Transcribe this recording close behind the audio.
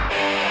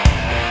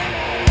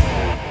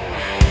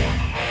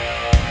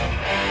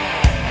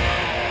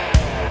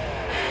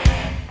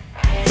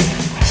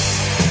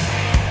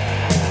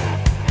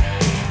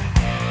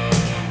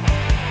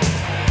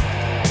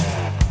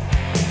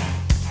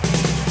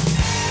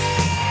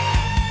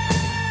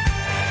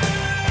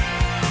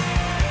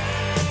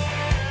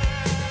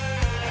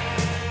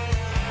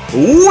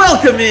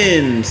Welcome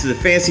in to the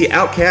Fantasy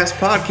Outcast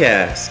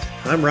podcast.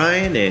 I'm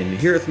Ryan, and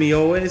here with me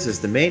always is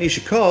the man you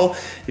should call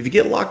if you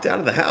get locked out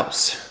of the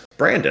house,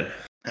 Brandon.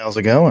 How's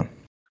it going?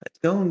 It's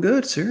going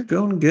good, sir.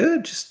 Going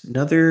good. Just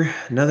another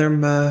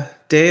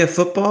day of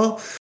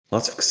football.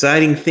 Lots of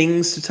exciting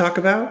things to talk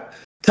about.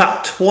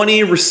 Top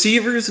 20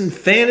 receivers in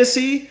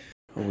fantasy.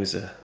 Always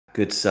a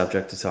good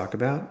subject to talk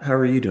about. How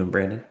are you doing,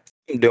 Brandon?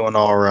 I'm doing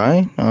all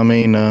right. I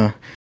mean,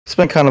 it's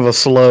been kind of a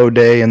slow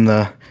day in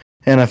the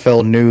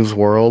NFL news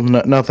world.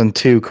 Nothing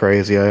too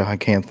crazy I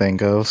can't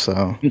think of.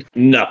 So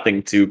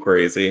Nothing too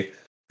crazy.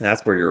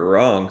 That's where you're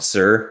wrong,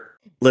 sir.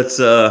 Let's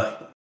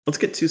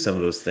get to some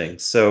of those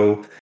things.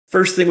 So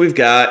first thing we've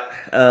got,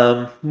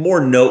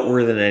 more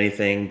noteworthy than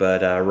anything,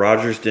 but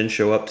Rodgers didn't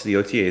show up to the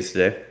OTAs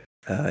today.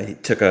 He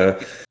took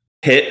a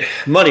hit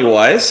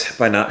money-wise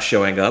by not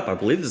showing up. I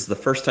believe this is the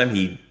first time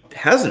he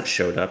hasn't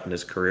showed up in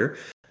his career.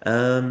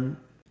 And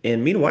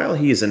meanwhile,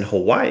 he is in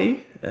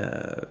Hawaii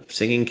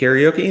singing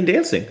karaoke and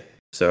dancing.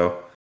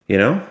 So, take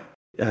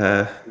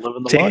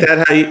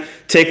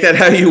that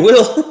how you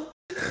will.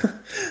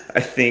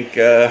 I think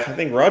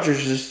Rodgers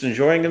is just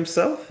enjoying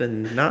himself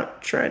and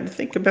not trying to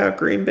think about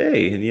Green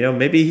Bay. And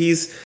maybe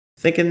he's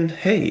thinking,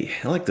 "Hey,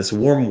 I like this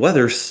warm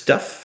weather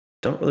stuff.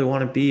 Don't really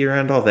want to be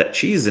around all that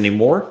cheese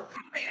anymore.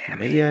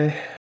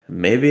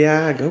 Maybe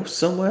I go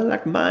somewhere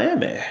like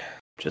Miami.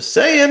 Just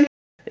saying,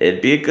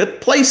 it'd be a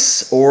good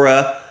place, or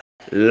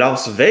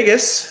Las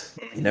Vegas.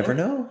 You never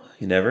know.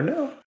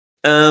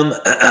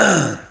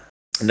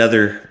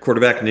 Another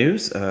quarterback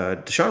news.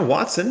 Deshaun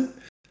Watson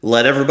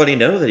let everybody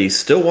know that he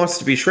still wants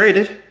to be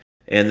traded.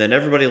 And then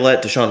everybody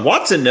let Deshaun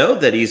Watson know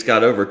that he's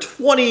got over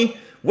 20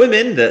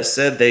 women that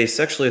said they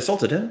sexually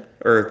assaulted him,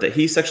 or that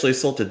he sexually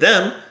assaulted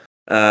them.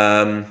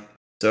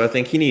 So I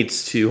think he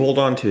needs to hold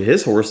on to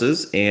his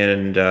horses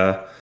and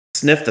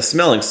sniff the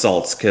smelling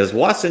salts, because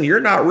Watson, you're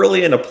not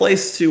really in a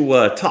place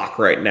to talk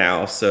right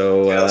now.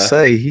 So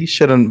he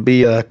shouldn't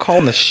be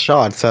calling the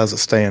shots as it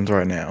stands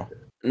right now.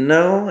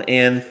 No,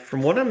 and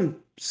from what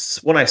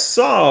I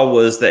saw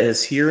was that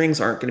his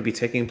hearings aren't going to be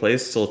taking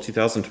place till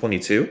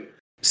 2022.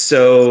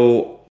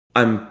 So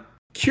I'm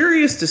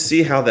curious to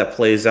see how that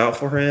plays out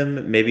for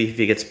him. Maybe if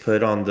he gets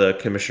put on the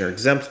commissioner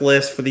exempt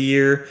list for the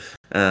year,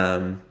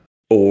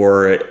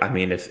 or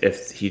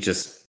if he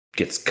just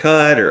gets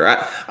cut, or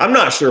I'm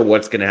not sure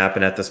what's going to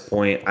happen at this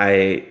point.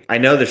 I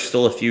know there's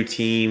still a few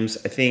teams.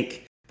 I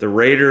think the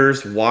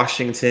Raiders,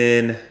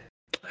 Washington.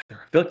 I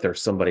feel like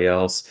there's somebody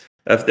else.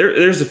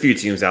 There's a few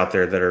teams out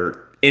there that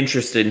are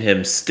interested in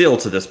him still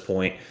to this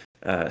point.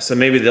 So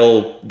maybe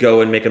they'll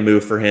go and make a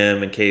move for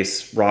him in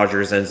case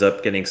Rodgers ends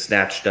up getting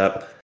snatched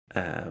up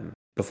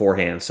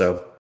beforehand.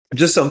 So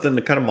just something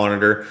to kind of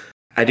monitor.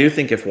 I do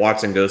think if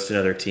Watson goes to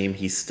another team,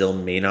 he still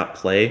may not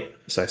play.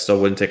 So I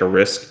still wouldn't take a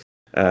risk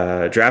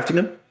drafting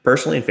him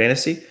personally in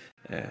fantasy.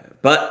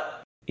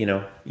 But,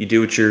 you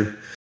do what your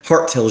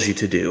heart tells you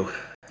to do.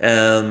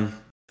 And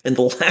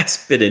the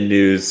last bit of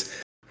news,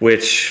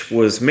 which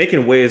was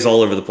making waves all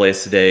over the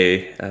place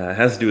today,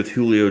 has to do with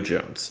Julio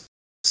Jones.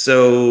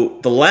 So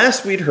the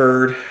last we'd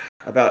heard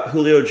about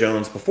Julio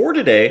Jones before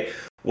today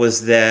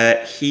was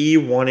that he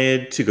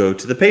wanted to go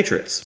to the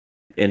Patriots.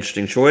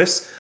 Interesting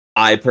choice.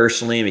 I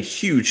personally am a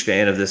huge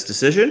fan of this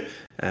decision,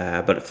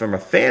 but from a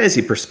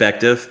fantasy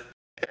perspective,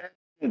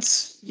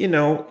 it's,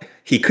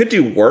 he could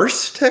do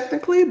worse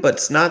technically, but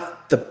it's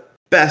not the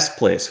best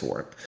place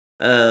for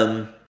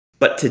him.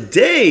 But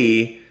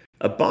today,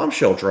 a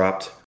bombshell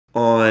dropped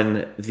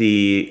on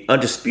the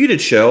Undisputed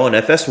show on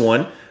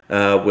FS1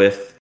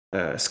 with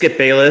Skip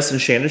Bayless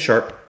and Shannon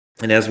Sharp.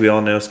 And as we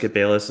all know, Skip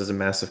Bayless is a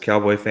massive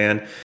Cowboy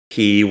fan.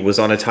 He was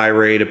on a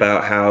tirade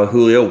about how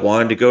Julio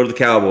wanted to go to the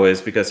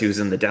Cowboys because he was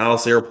in the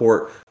Dallas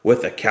airport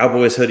with a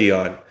Cowboys hoodie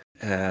on.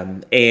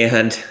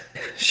 And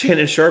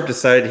Shannon Sharp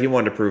decided he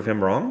wanted to prove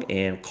him wrong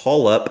and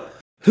call up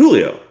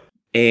Julio.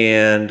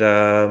 And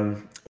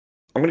I'm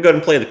going to go ahead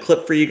and play the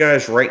clip for you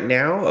guys right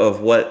now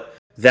of what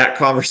that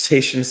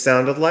conversation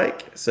sounded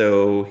like.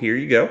 So here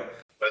you go.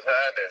 What's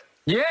happening?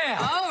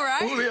 Yeah. All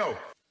right. Julio.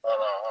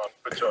 Hold on.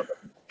 Put your...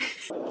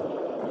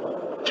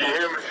 Can you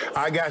hear me?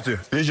 I got you.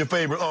 This is your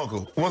favorite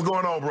uncle. What's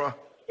going on, bro? Man,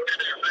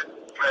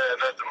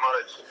 nothing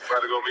much.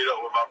 About to go meet up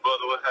with my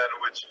brother. What's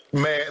happening with you?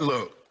 Man,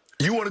 look.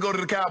 You want to go to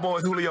the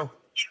Cowboys, Julio?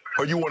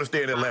 Or you want to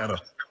stay in Atlanta?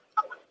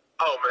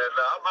 Oh, man,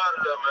 nah, I'm out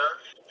of there, man.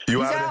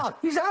 You out of there?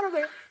 He's out of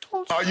there.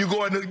 Are you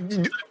going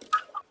to...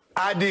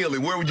 Ideally,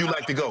 where would you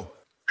like to go?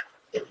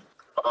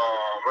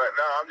 Right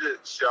now,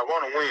 I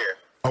want to win.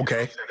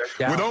 Okay.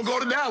 We don't go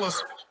to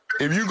Dallas.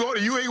 If you go to,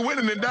 you ain't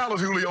winning in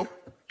Dallas, Julio.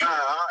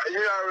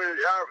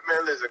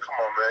 Man, listen, come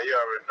on, man. You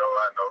already know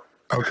I know.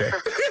 Okay.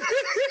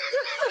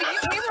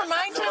 Can you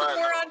remind him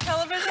we're on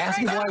television Ask right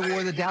him now? why we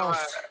wore the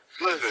Dallas.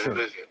 Listen.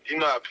 You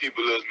know how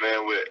people is,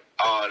 man, with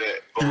all that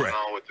going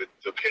on with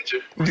the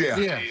picture. Yeah.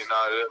 And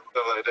all that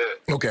stuff like that.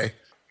 Okay.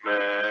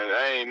 Man,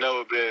 I ain't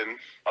never been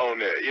on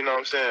that. You know what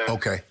I'm saying?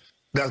 Okay.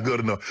 That's good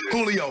enough. Yeah.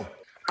 Julio,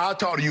 I'll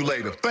talk to you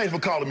later. Thanks for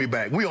calling me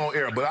back. We on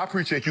air, but I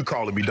appreciate you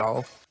calling me,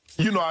 dog.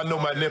 You know I know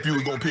my nephew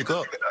was going to pick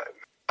up.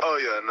 Oh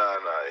yeah,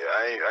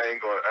 yeah. I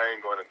ain't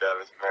going to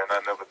Dallas, man.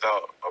 I never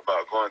thought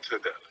about going to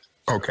Dallas.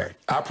 Okay,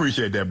 I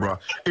appreciate that, bro.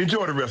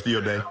 Enjoy the rest of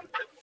your day.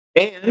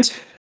 And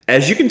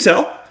as you can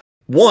tell,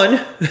 1,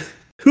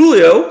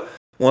 Julio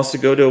wants to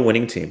go to a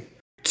winning team.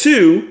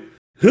 2,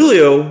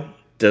 Julio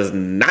does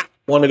not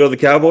want to go to the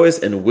Cowboys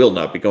and will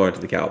not be going to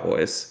the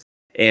Cowboys.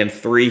 And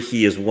 3,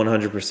 he is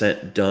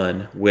 100%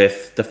 done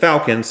with the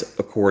Falcons,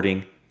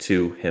 according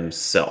to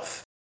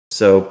himself.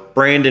 So,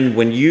 Brandon,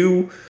 when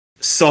you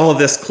saw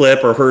this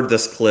clip or heard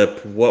this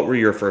clip, what were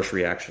your first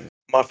reactions?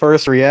 My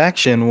first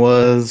reaction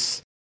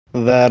was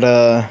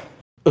that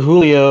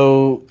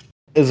Julio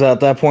is at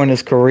that point in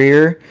his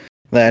career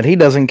that he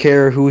doesn't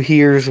care who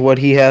hears what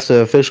he has to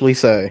officially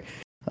say.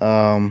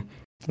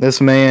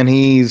 This man,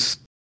 he's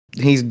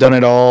done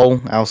it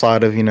all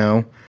outside of,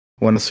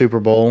 win a Super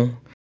Bowl.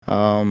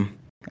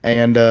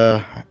 And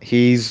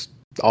he's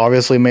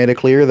obviously made it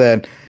clear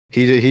that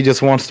he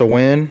just wants to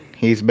win.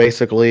 He's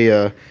basically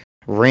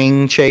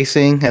ring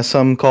chasing, as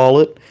some call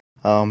it.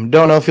 Don't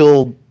know if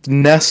he'll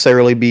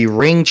necessarily be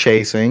ring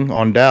chasing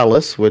on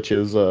Dallas, which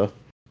is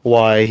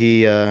why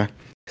he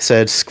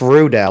said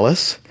screw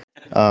Dallas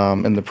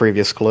in the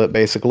previous clip,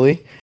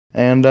 basically.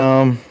 And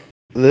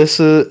this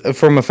is,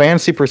 from a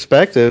fantasy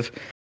perspective,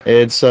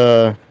 it's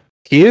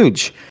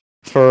huge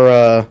for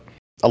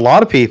a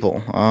lot of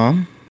people.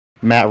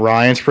 Matt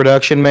Ryan's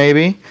production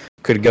maybe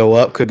could go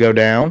up, could go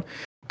down.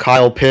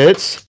 Kyle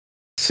Pitts'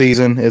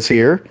 season is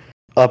here,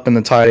 up in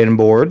the tight end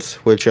boards,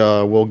 which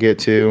we'll get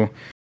to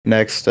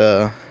next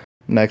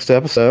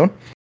episode.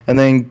 And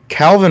then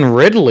Calvin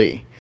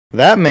Ridley,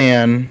 that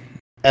man,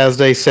 as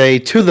they say,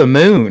 to the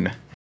moon.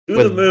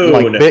 To the moon.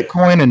 Like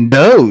Bitcoin and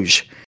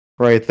Doge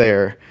right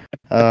there.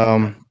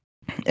 And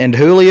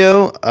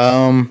Julio,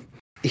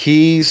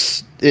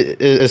 it's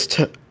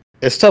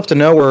tough to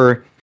know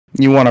where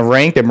you want to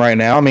rank him right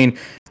now. I mean,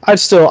 I'd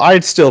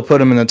still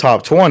put him in the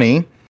top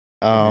 20.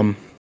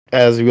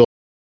 As you'll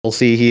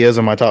see, he is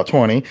in my top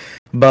 20.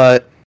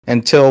 But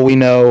until we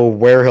know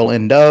where he'll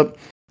end up,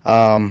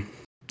 I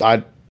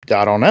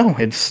don't know.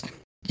 It's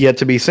yet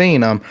to be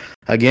seen.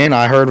 Again,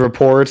 I heard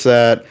reports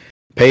that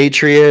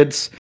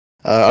Patriots,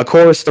 of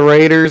course, the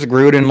Raiders,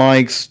 Gruden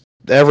likes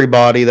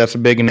everybody that's a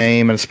big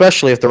name, and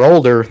especially if they're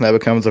older, that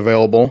becomes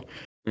available.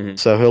 Mm-hmm.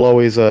 So he'll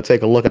always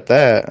take a look at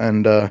that.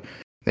 And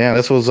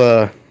this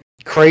was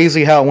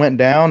crazy how it went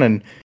down.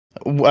 And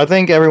I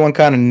think everyone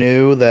kind of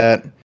knew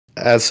that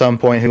at some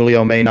point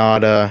Julio may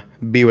not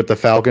be with the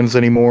Falcons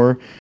anymore.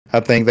 I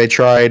think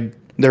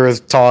there was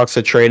talks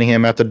of trading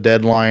him at the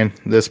deadline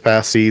this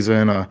past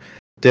season.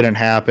 Didn't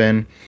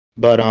happen.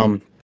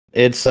 But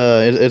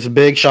it's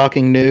big,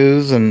 shocking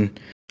news, and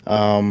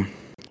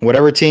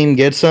whatever team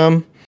gets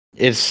him,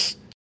 it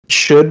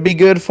should be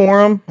good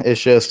for him.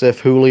 It's just if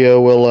Julio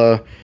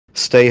will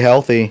stay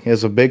healthy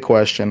is a big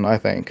question, I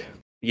think.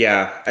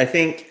 Yeah, I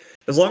think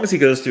as long as he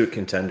goes to a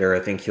contender, I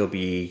think he'll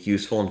be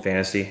useful in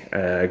fantasy. I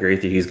agree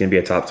with you. He's going to be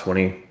a top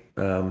 20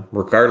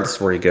 regardless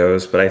where he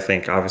goes. But I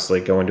think obviously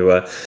going to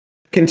a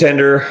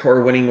contender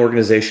or a winning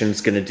organization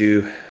is going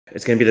to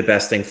be the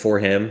best thing for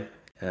him.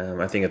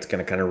 I think it's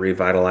going to kind of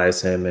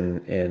revitalize him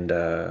and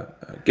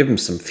give him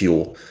some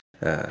fuel,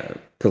 put a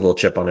little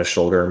chip on his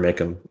shoulder and make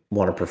him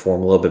want to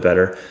perform a little bit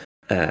better.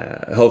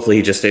 Hopefully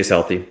he just stays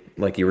healthy,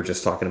 like you were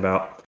just talking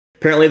about.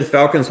 Apparently the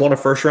Falcons want a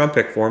first-round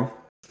pick for him.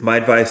 My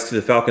advice to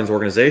the Falcons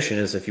organization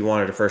is if you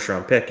wanted a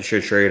first-round pick, you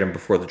should trade him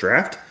before the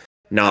draft,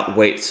 not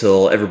wait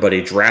till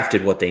everybody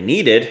drafted what they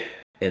needed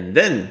and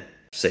then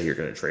say you're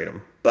going to trade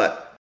him.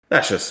 But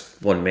that's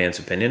just one man's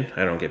opinion.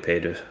 I don't get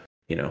paid to,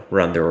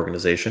 run their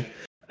organization.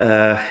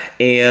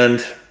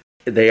 And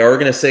they are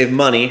going to save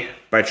money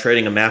by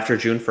trading him after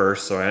June 1st,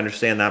 so I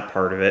understand that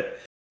part of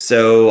it.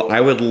 So I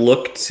would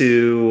look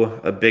to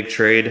a big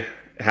trade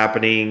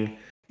happening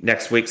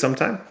next week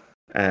sometime.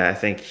 I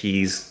think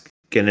he's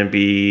going to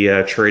be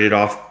traded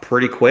off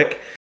pretty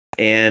quick.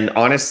 And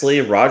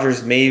honestly,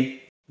 Rodgers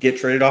may get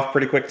traded off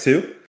pretty quick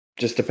too,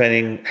 just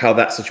depending how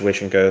that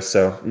situation goes.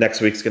 So next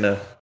week's going to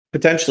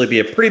potentially be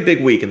a pretty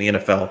big week in the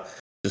NFL.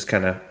 Just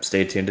kind of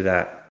stay tuned to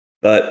that.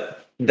 But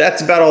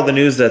that's about all the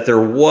news that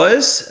there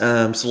was.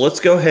 So let's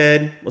go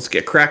ahead. Let's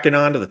get cracking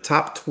on to the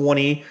top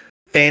 20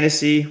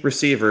 fantasy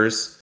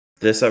receivers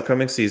this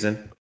upcoming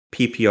season.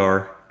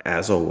 PPR,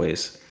 as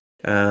always.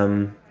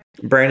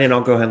 Brandon,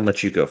 I'll go ahead and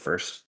let you go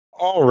first.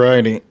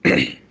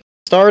 Alrighty.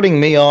 Starting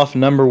me off,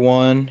 number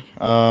one.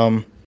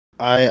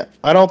 I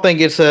don't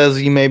think it's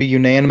as maybe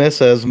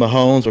unanimous as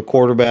Mahomes with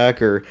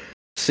quarterback or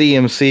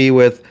CMC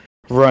with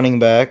running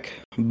back.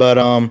 But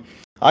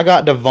I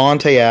got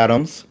Devontae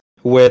Adams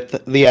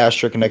with the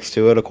asterisk next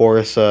to it. Of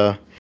course,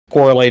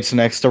 correlates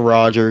next to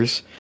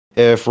Rodgers.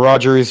 If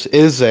Rodgers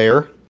is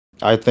there,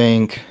 I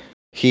think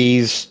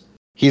he's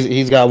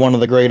got one of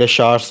the greatest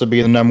shots to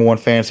be the number one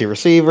fantasy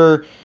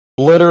receiver.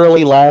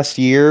 Literally last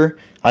year,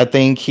 I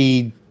think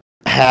he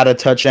had a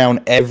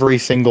touchdown every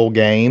single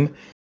game.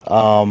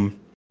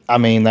 I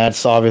mean,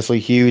 that's obviously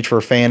huge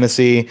for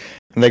fantasy.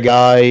 The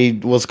guy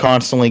was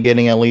constantly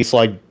getting at least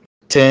like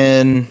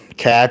 10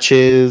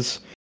 catches,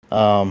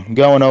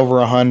 going over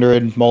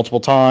 100 multiple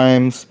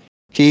times.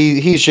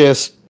 He's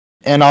just,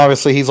 and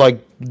obviously he's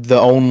like the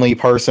only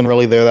person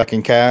really there that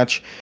can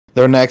catch.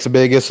 Their next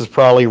biggest is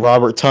probably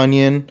Robert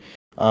Tonyan.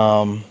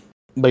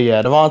 But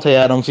yeah, Devontae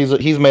Adams,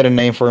 he's made a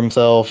name for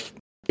himself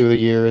through the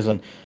years,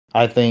 and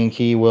I think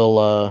he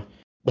will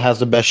has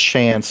the best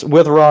chance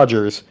with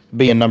Rodgers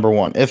being number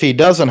one. If he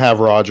doesn't have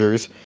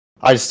Rodgers,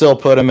 I'd still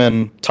put him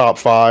in top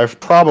 5,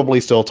 probably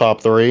still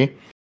top 3,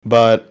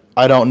 but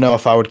I don't know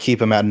if I would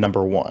keep him at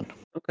number 1.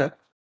 Okay.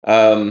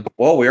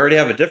 Well, we already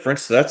have a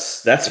difference. So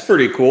that's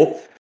pretty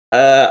cool.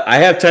 I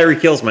have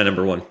Tyreek Hill as my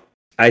number 1.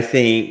 I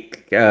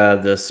think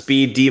the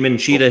speed demon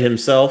cheetah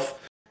himself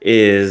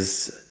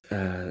is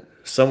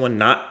someone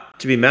not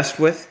to be messed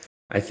with.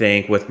 I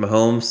think with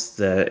Mahomes,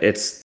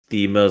 it's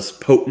the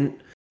most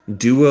potent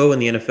duo in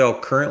the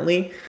NFL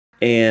currently,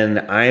 and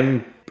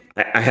I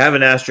have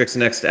an asterisk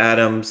next to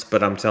Adams,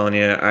 but I'm telling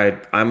you,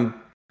 I'm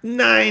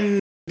 93%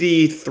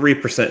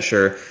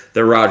 sure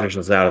that Rodgers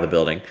was out of the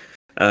building.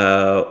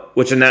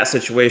 Which in that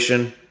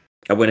situation,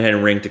 I went ahead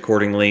and ranked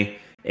accordingly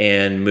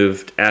and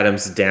moved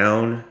Adams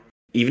down.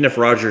 Even if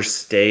Rodgers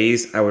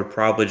stays, I would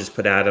probably just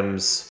put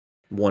Adams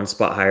one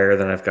spot higher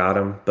than I've got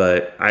him.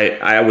 But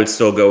I would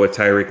still go with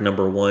Tyreek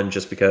number 1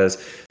 just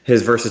because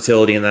his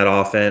versatility in that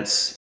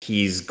offense,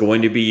 he's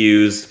going to be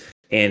used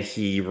and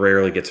he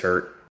rarely gets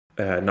hurt,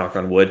 knock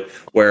on wood,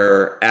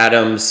 where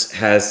Adams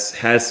has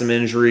had some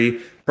injury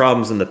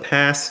problems in the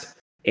past.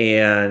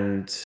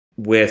 And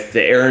with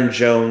the Aaron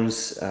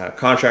Jones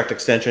contract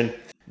extension,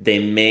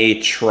 they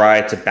may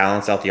try to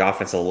balance out the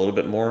offense a little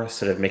bit more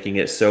instead of making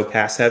it so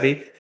pass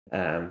heavy.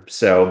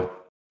 So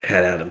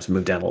had Adams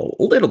moved down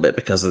a little bit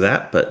because of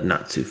that, but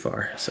not too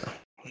far. So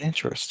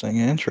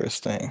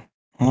Interesting.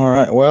 All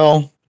right.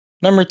 Well,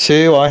 number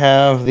 2, I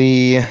have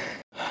the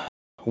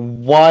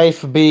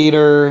wife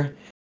beater,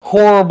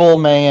 horrible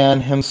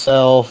man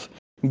himself,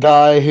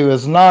 guy who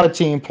is not a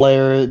team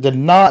player, did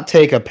not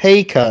take a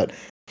pay cut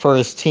for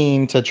his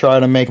team to try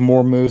to make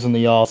more moves in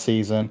the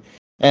offseason,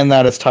 and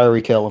that is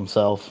Tyreek Hill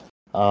himself.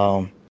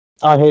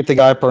 I hate the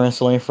guy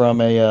personally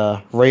from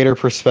a Raider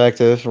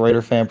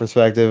fan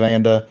perspective,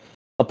 and a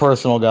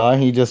personal guy.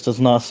 He just does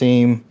not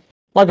seem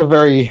like a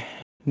very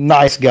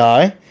nice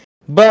guy.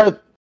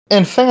 But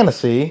in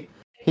fantasy,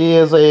 he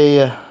is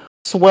a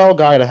swell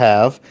guy to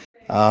have.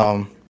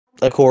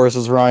 Of course,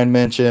 as Ryan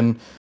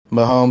mentioned,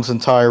 Mahomes and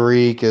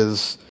Tyreek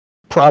is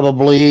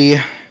probably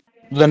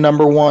the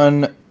number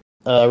 1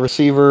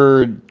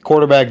 receiver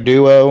quarterback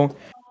duo,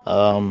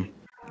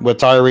 with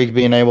Tyreek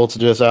being able to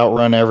just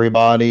outrun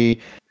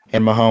everybody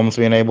and Mahomes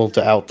being able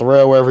to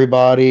outthrow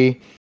everybody.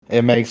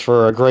 It makes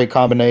for a great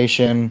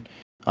combination.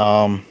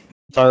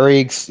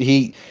 Tyreek's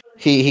he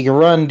can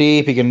run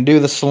deep, he can do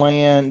the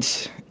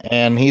slant,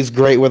 and he's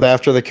great with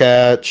after the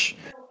catch.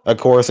 Of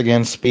course,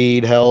 again,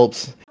 speed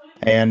helps,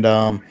 and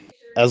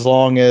as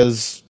long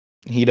as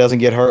he doesn't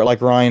get hurt,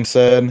 like Ryan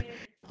said,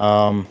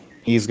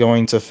 he's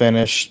going to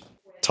finish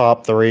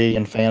top 3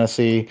 in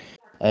fantasy,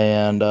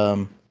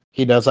 and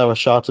he does have a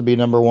shot to be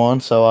number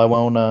 1. So I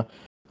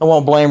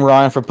won't blame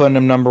Ryan for putting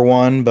him number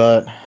 1.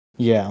 But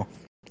yeah,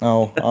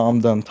 I'm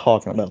done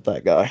talking about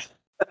that guy.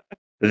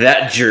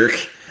 that jerk.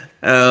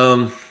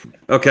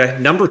 Okay,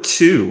 number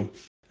 2.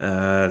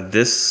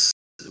 This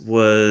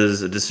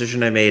was a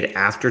decision I made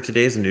after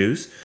today's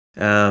news.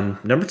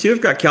 Number 2,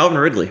 I've got Calvin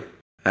Ridley.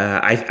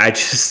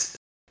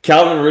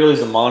 Calvin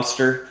Ridley's a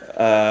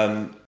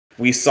monster.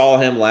 We saw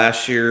him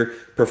last year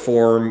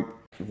perform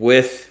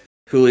with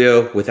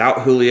Julio.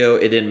 Without Julio,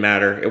 it didn't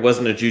matter. It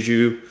wasn't a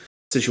Juju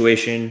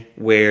situation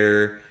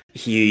where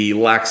he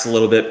lacks a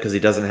little bit because he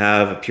doesn't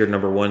have a pure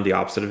number 1, the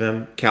opposite of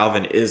him.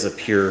 Calvin is a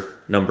pure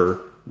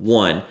number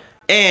 1.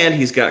 And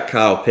he's got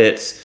Kyle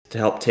Pitts to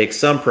help take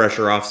some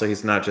pressure off so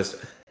he's not just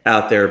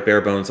out there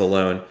bare bones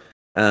alone.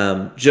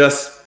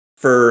 Just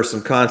for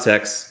some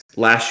context,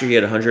 last year he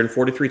had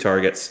 143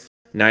 targets,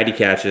 90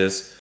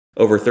 catches,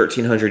 over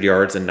 1,300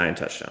 yards, and 9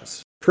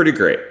 touchdowns. Pretty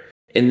great.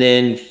 And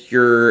then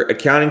you're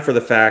accounting for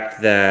the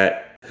fact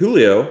that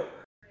Julio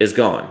is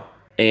gone.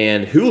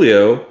 And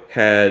Julio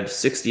had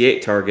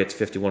 68 targets,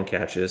 51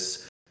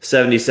 catches,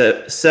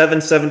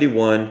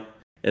 771,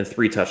 and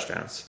 3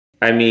 touchdowns.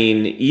 I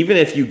mean, even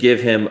if you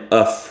give him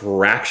a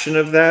fraction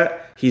of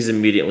that, he's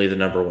immediately the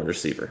number 1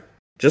 receiver.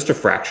 Just a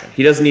fraction.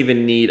 He doesn't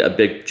even need a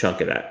big chunk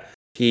of that.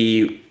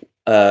 He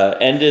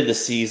ended the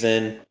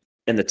season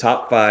in the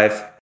top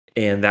 5,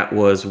 and that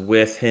was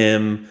with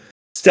him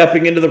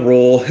stepping into the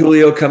role,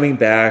 Julio coming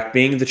back,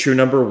 being the true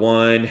number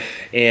 1,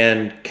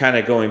 and kind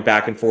of going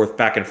back and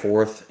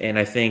forth. And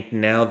I think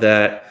now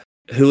that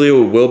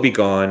Julio will be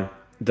gone,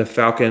 the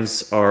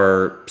Falcons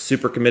are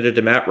super committed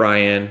to Matt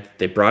Ryan.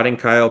 They brought in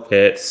Kyle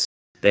Pitts.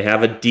 They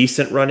have a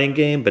decent running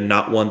game, but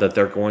not one that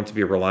they're going to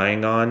be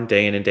relying on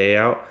day in and day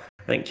out.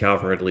 I think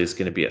Calvin Ridley is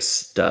going to be a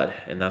stud,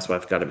 and that's why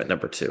I've got him at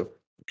number 2.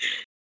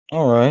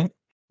 All right.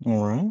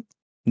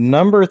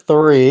 Number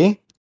 3,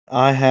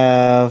 I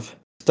have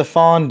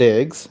Stephon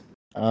Diggs.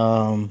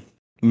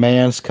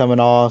 Man's coming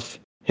off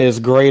his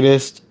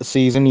greatest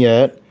season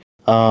yet.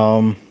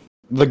 The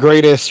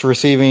greatest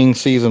receiving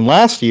season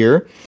last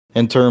year,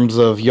 in terms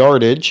of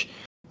yardage.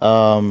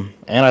 And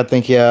I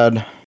think he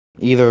had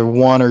either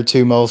one or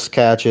two most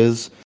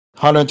catches.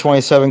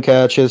 127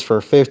 catches for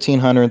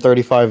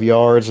 1,535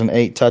 yards and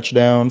 8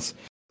 touchdowns.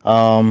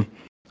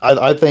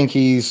 I think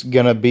he's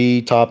gonna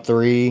be top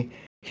 3.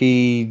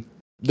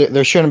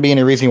 There shouldn't be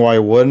any reason why he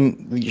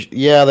wouldn't.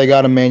 Yeah, they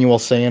got Emmanuel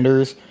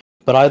Sanders,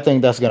 but I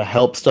think that's gonna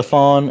help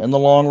Stephon in the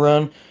long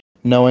run,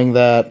 knowing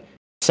that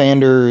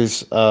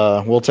Sanders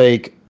will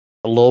take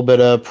a little bit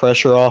of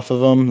pressure off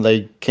of him.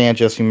 They can't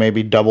just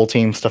maybe double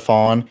team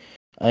Stephon.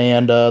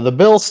 And the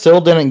Bills still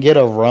didn't get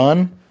a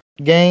run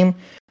game.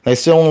 They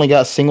still only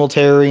got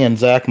Singletary and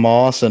Zach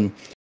Moss, and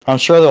I'm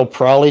sure they'll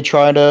probably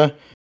try to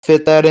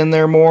fit that in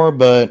there more,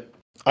 but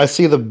I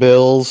see the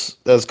Bills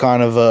as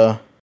kind of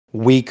a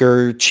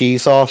weaker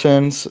Chiefs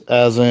offense,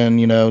 as in,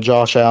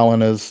 Josh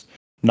Allen is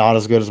not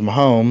as good as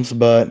Mahomes,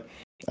 but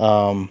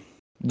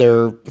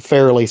they're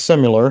fairly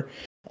similar.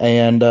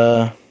 And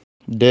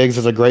Diggs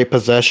is a great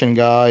possession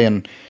guy,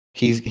 and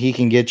he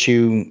can get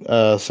you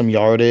some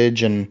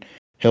yardage, and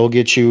he'll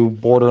get you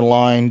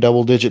borderline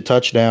double-digit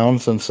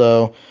touchdowns. And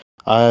so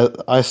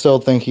I still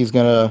think he's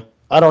gonna.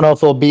 I don't know if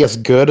he'll be as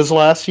good as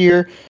last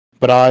year,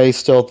 but I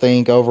still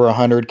think over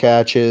 100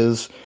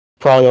 catches,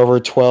 probably over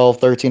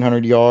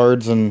 1,300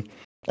 yards, and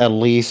at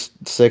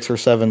least 6 or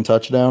 7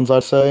 touchdowns,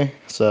 I'd say.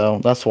 So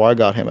that's why I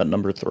got him at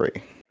number 3.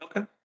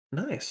 Okay,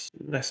 nice.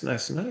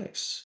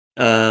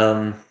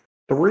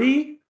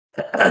 3.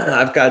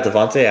 I've got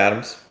Devontae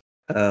Adams.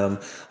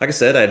 Like I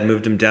said, I'd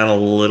moved him down a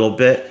little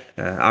bit.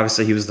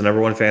 Obviously, he was the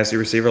number 1 fantasy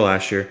receiver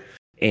last year,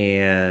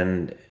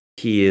 and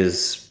he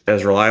is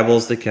as reliable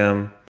as they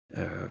come.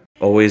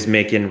 Always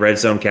making red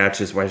zone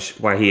catches.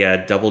 Why he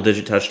had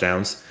double-digit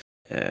touchdowns.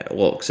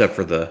 Well, except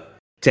for the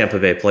Tampa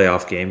Bay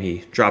playoff game, he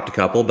dropped a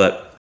couple,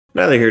 but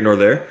neither here nor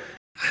there.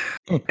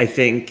 I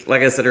think,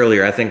 like I said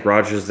earlier, I think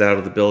Rodgers is out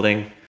of the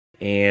building,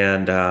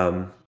 and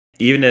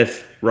even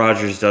if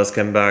Rodgers does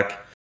come back,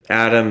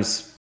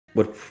 Adams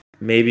would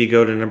maybe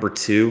go to number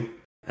 2.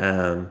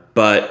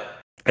 But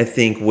I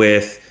think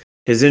with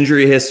his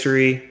injury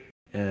history,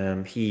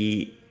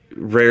 he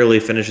rarely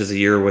finishes a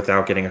year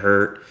without getting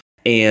hurt,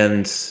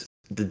 and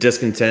the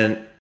discontent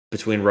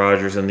between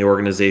Rodgers and the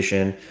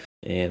organization,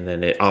 and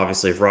then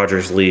obviously if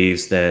Rodgers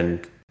leaves,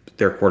 then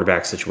their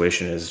quarterback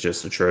situation is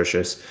just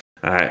atrocious.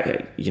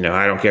 I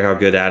don't care how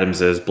good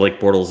Adams is. Blake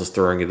Bortles is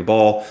throwing you the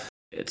ball.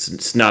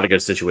 It's not a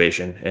good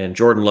situation, and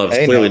Jordan Love's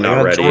clearly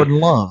not ready. Jordan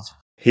Love.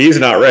 He's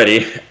not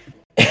ready,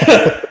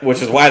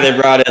 which is why they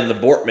brought in the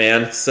Bort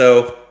man.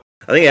 So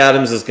I think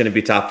Adams is going to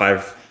be top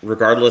 5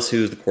 regardless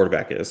who the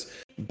quarterback is.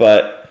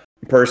 But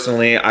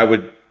personally, I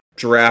would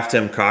draft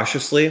him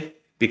cautiously,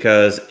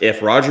 because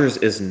if Rodgers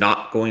is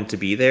not going to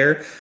be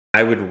there,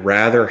 I would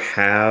rather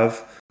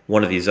have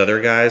one of these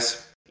other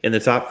guys in the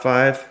top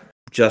 5,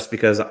 just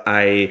because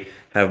I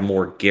have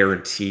more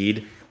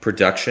guaranteed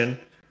production.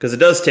 Because it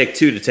does take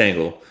 2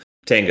 to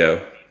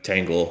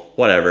tangle,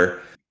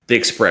 whatever. The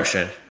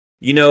expression.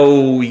 You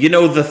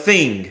know the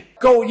thing.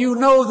 Go, you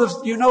know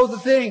the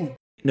thing.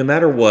 No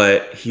matter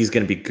what, he's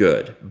going to be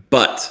good.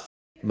 But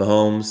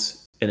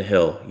Mahomes and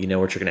Hill, you know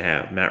what you're going to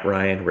have. Matt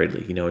Ryan,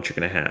 Ridley, you know what you're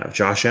going to have.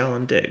 Josh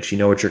Allen, Diggs, you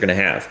know what you're going to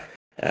have.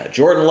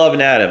 Jordan Love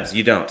and Adams,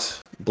 you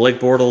don't. Blake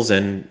Bortles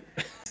and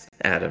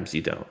Adams,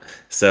 you don't.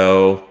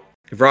 So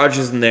if Rodgers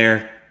is in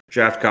there,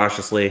 draft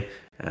cautiously.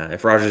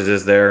 If Rodgers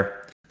is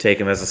there, take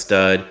him as a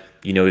stud.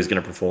 You know he's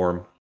going to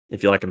perform.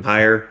 If you like him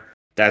higher,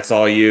 that's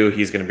all you.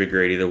 He's going to be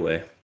great either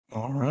way.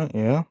 All right,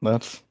 yeah,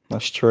 that's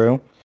true.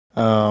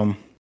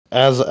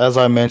 As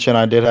I mentioned,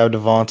 I did have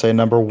Devontae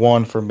number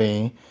 1 for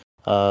me.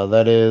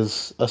 That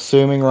is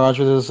assuming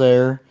Rodgers is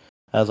there.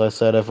 As I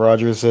said, if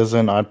Rodgers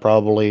isn't, I'd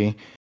probably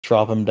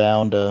drop him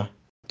down to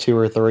 2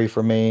 or 3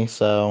 for me.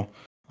 So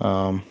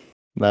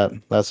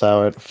that's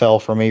how it fell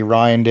for me.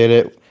 Ryan did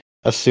it,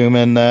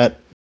 assuming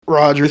that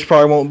Rodgers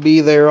probably won't be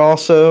there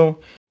also.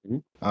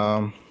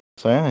 So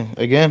yeah,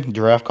 again,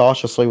 draft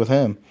cautiously with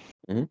him.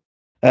 Mm-hmm.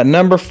 At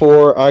number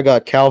 4, I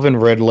got Calvin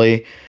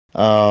Ridley.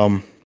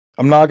 I'm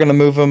not going to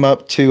move him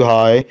up too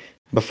high.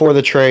 Before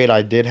the trade,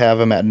 I did have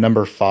him at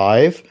number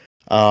 5.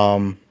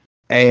 And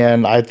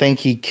I think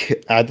he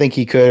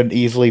could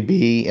easily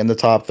be in the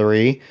top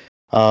 3.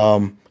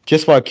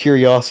 Just by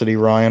curiosity,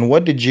 Ryan,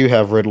 what did you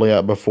have Ridley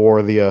at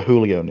before the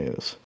Julio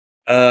news?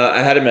 I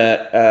had him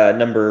at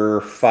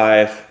number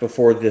 5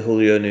 before the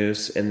Julio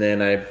news, and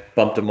then I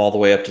bumped him all the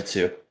way up to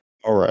 2.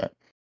 All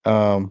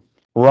right.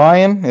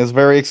 Ryan is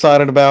very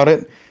excited about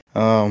it.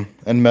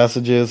 In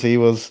messages,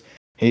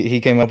 he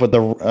came up with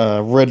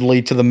the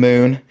Ridley to the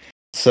moon.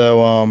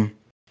 So,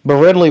 but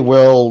Ridley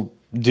will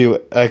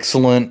do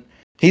excellent.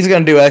 He's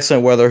going to do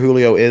excellent whether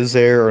Julio is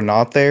there or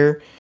not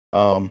there.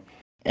 And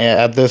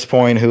at this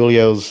point,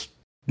 Julio's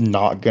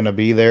not going to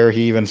be there.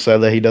 He even said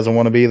that he doesn't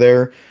want to be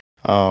there.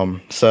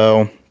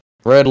 So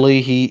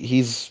Ridley,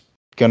 he's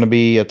going to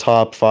be a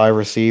top 5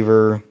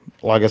 receiver.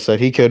 Like I said,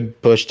 he could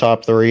push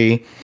top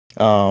 3.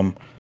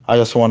 I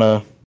just want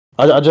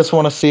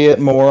to see it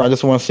more. I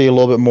just want to see a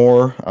little bit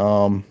more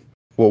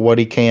what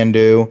he can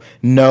do,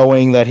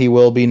 knowing that he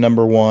will be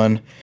number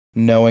 1.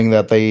 knowing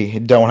that they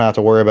don't have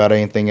to worry about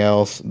anything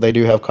else. They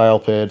do have Kyle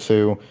Pitts,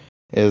 who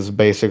is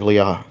basically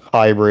a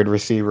hybrid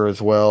receiver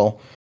as well.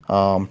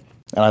 And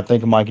I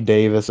think Mike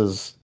Davis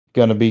is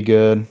going to be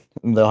good.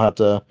 They'll have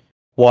to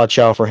watch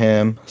out for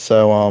him.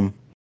 So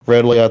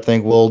Ridley, I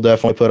think, will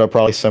definitely put up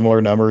probably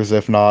similar numbers,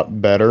 if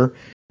not better.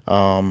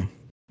 But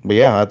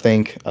yeah, I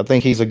think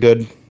he's a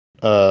good,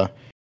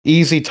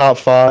 easy top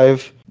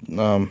 5.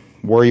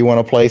 Where you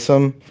want to place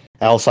him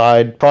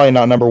outside, probably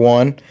not number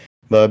 1,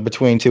 but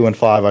between 2 and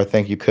 5, I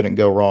think you couldn't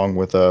go wrong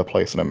with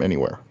placing him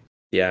anywhere.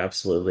 Yeah,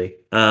 absolutely.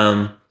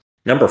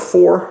 Number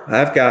 4,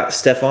 I've got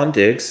Stephon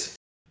Diggs,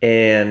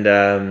 and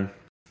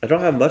I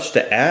don't have much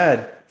to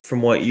add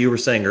from what you were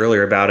saying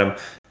earlier about him.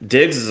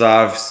 Diggs is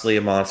obviously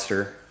a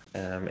monster,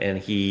 and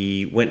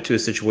he went to a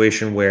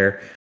situation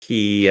where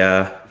he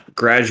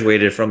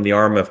graduated from the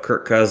arm of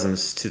Kirk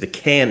Cousins to the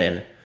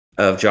cannon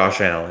of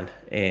Josh Allen,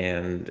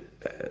 and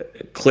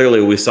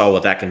clearly we saw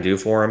what that can do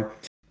for him.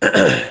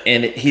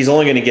 And he's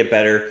only going to get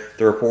better.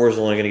 The rapport is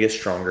only going to get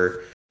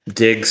stronger.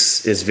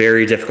 Diggs is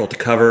very difficult to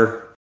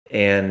cover,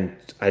 and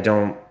I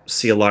don't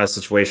see a lot of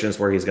situations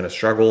where he's going to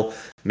struggle.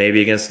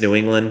 Maybe against New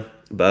England,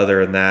 but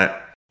other than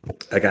that,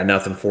 I got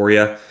nothing for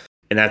you.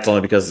 And that's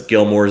only because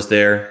Gilmore's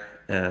there.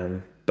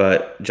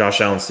 But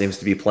Josh Allen seems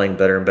to be playing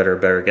better and better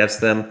and better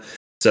against them.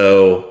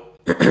 So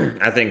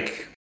I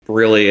think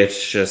really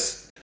it's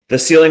just the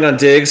ceiling on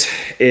Diggs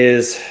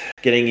is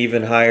getting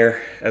even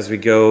higher as we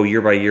go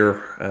year by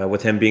year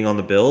with him being on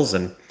the Bills.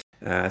 And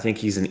I think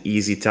he's an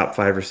easy top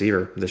 5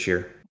 receiver this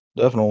year.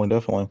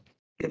 Definitely.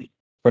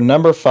 For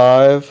number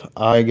 5,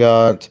 I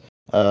got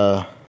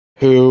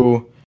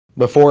who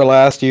before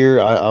last year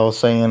I was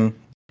saying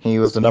he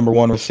was the number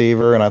 1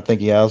 receiver, and I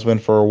think he has been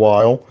for a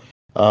while.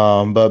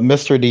 But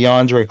Mr.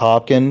 DeAndre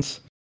Hopkins,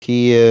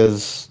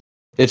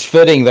 it's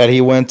fitting that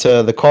he went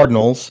to the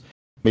Cardinals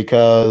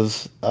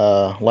because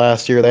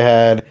last year they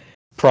had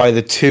probably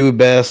the 2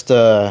 best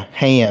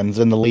hands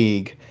in the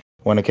league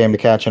when it came to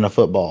catching a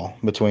football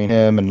between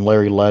him and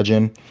Larry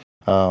Legend.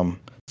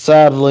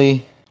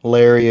 Sadly,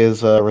 Larry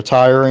is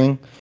retiring,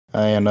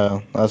 and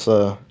that's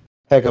a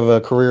heck of a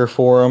career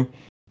for him.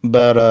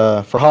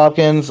 But for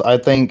Hopkins, I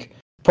think,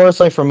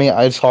 personally for me,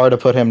 it's hard to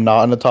put him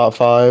not in the top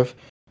 5.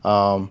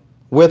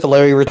 With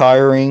Larry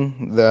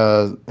retiring,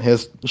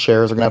 his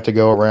shares are going to have to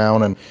go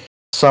around, and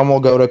some will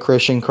go to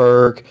Christian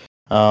Kirk.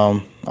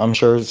 I'm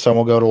sure some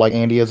will go to like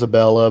Andy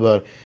Isabella,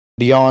 but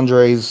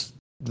DeAndre's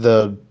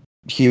the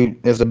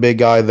big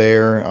guy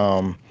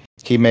there.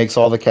 He makes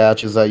all the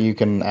catches that you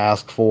can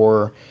ask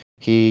for.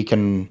 He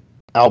can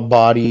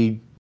outbody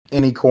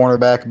any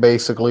cornerback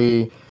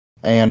basically,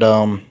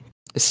 and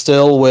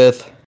still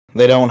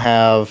they don't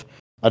have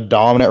a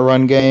dominant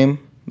run game.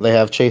 They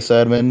have Chase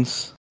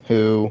Edmonds,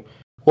 who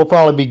will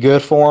probably be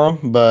good for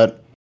him,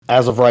 but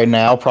as of right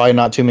now, probably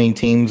not too many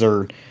teams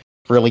are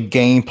really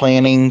game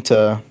planning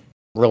to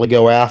really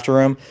go after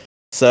him.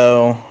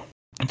 So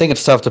I think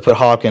it's tough to put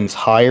Hopkins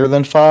higher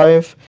than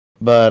 5,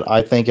 but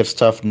I think it's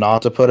tough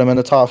not to put him in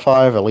the top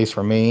 5, at least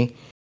for me.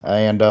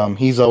 And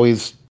he's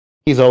always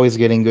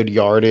getting good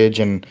yardage,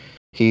 and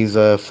he's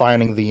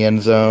finding the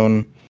end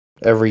zone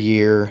every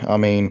year. I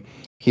mean,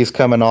 he's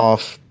coming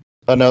off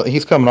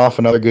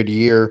another good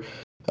year.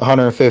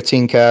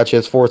 115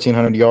 catches,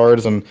 1,400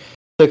 yards, and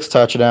 6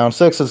 touchdowns.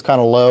 6 is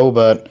kind of low,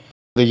 but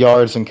the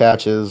yards and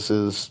catches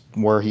is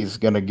where he's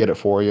going to get it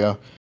for you.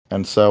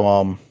 And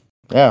so,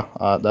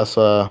 that's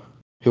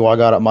who I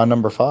got at my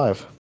number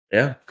 5.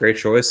 Yeah, great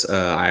choice.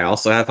 I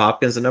also have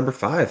Hopkins at number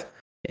 5.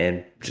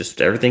 And just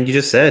everything you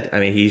just said. I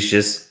mean,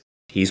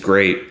 he's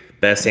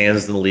great. Best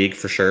hands in the league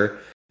for sure.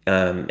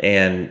 And,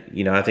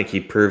 I think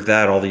he proved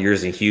that all the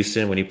years in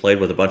Houston when he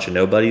played with a bunch of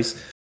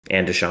nobodies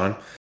and Deshaun.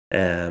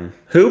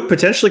 Who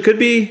potentially could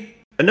be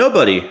a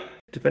nobody,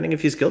 depending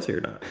if he's guilty or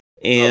not.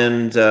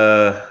 And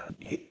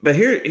but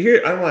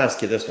here I want to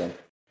ask you this one: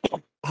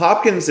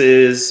 Hopkins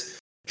is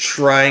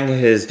trying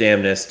his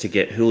damnedest to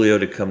get Julio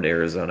to come to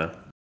Arizona.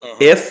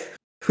 If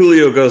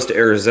Julio goes to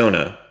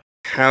Arizona,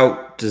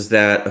 how does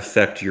that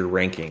affect your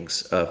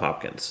rankings of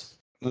Hopkins?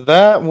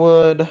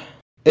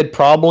 It'd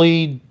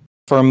probably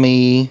for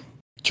me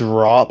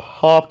drop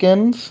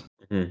Hopkins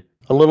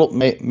a little,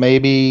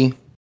 maybe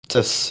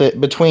to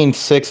sit between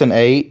 6 and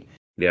 8.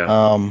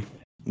 Yeah.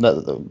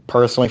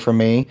 Personally for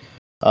me,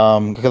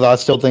 because I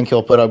still think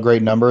he'll put up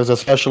great numbers,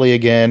 especially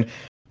again,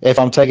 if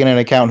I'm taking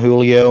into account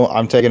Julio,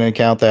 I'm taking into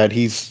account that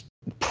he's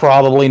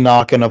probably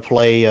not going to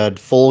play a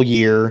full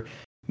year.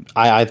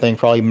 I think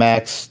probably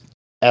max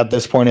at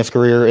this point in his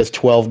career is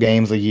 12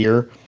 games a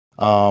year.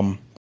 And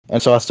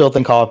so I still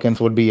think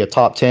Hopkins would be a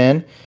top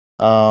 10.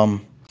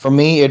 For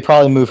me, it'd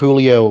probably move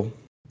Julio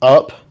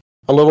up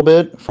a little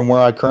bit from where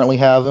I currently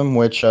have him,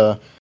 which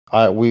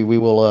we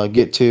will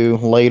get to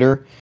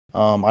later.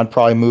 I'd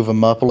probably move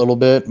him up a little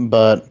bit,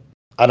 but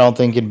I don't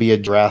think it'd be a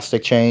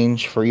drastic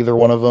change for either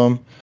one of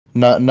them.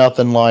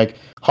 Nothing like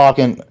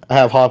Hopkins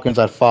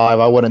at 5.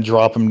 I wouldn't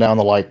drop him down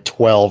to like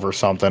 12 or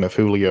something if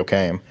Julio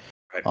came.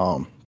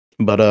 Right.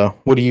 But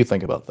what do you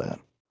think about that?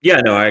 Yeah,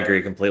 no, I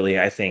agree completely.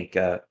 I think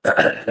no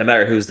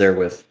matter who's there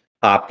with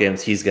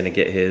Hopkins, he's going to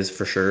get his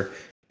for sure.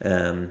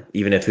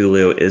 Even if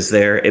Julio is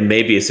there, it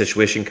may be a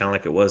situation kind of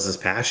like it was this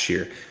past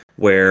year,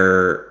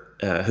 where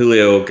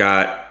Julio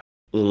got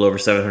a little over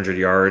 700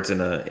 yards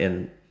and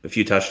a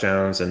few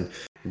touchdowns, and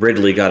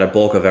Ridley got a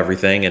bulk of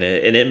everything. And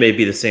it may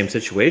be the same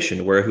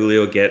situation where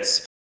Julio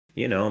gets,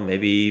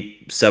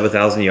 maybe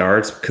 7,000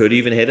 yards, could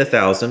even hit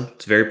 1,000.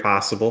 It's very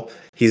possible.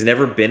 He's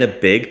never been a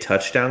big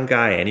touchdown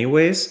guy,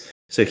 anyways,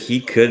 so he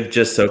could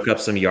just soak up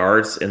some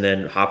yards, and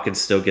then Hopkins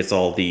still gets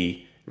all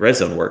the red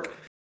zone work.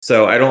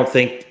 So I don't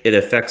think it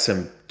affects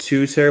him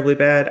too terribly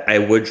bad. I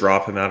would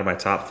drop him out of my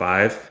top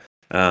 5,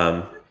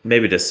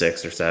 maybe to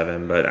 6 or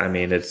 7, but I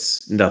mean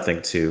it's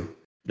nothing too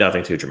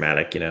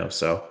dramatic,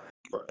 So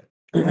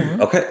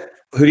okay,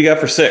 who do you got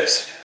for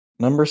 6?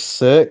 Number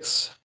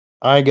 6,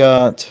 I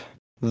got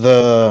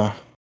the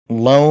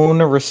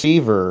lone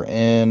receiver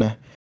in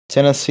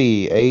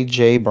Tennessee,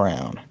 A.J.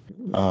 Brown.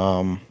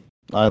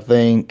 I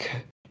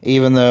think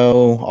even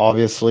though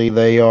obviously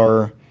they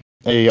are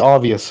a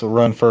obvious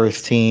run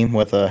first team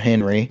with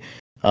Henry,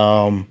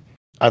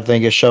 I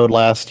think it showed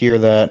last year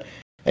that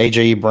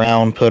A.J.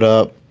 Brown put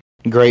up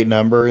great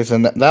numbers,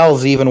 and that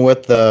was even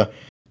with the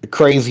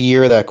crazy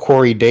year that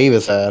Corey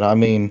Davis had. I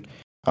mean,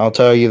 I'll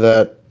tell you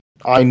that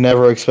I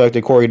never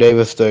expected Corey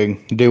Davis to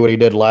do what he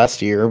did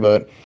last year,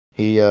 but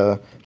he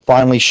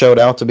finally showed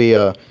out to be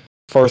a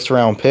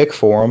first-round pick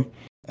for him,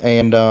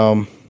 and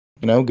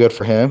good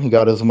for him. He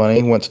got his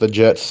money, went to the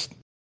Jets,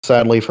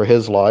 sadly for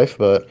his life,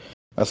 but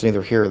that's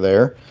neither here or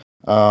there.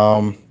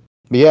 But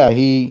yeah,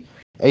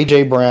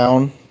 A.J.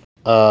 Brown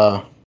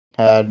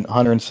had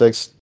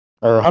 106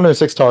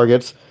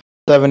 targets,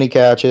 70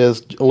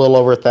 catches, a little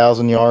over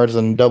 1,000 yards,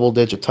 and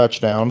double-digit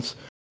touchdowns.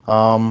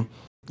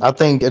 I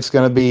think it's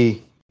going to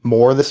be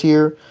more this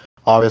year.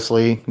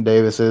 Obviously,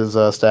 Davis's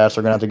stats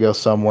are going to have to go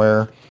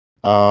somewhere.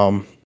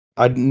 I'm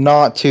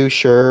not too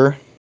sure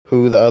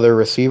who the other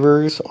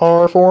receivers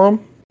are for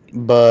him,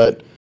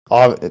 but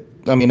I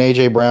mean,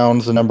 A.J.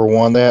 Brown's the number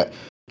one.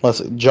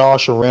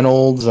 Josh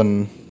Reynolds,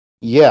 and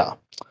yeah.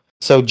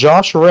 So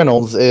Josh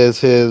Reynolds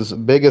is his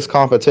biggest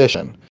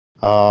competition.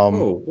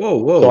 Whoa!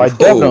 So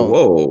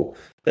Whoa!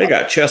 They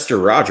got Chester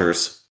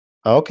Rogers.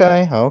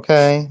 Okay.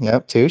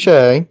 Yep, touche.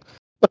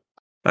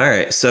 All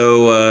right,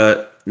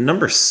 so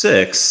number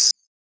 6,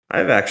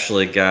 I've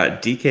actually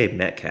got DK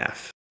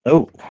Metcalf.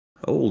 Oh,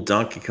 old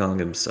Donkey Kong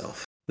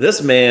himself.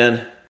 This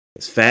man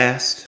is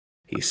fast,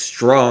 he's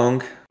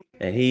strong,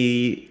 and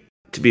he,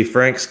 to be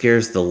frank,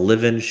 scares the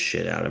living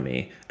shit out of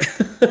me.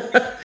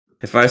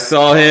 If I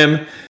saw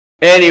him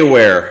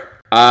anywhere,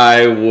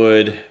 I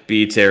would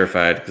be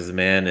terrified because the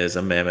man is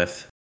a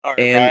mammoth. All right,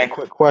 and Ryan,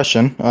 quick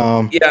question.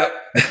 Yeah.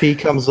 If he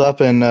comes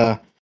up and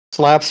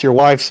slaps your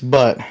wife's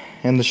butt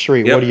in the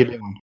street, What are you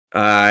doing?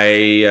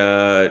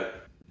 I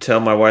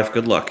tell my wife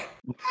good luck.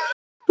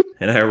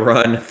 And I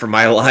run for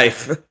my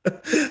life.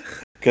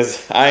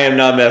 Because I am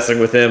not messing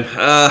with him.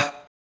 I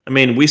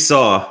mean, we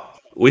saw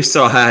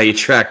how he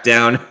tracked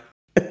down.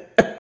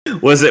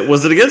 Was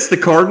it against the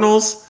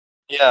Cardinals?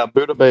 Yeah,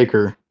 Buda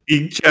Baker.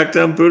 He tracked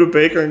down Buda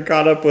Baker and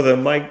caught up with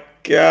him. My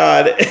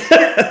God.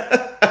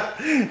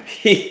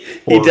 he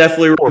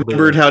definitely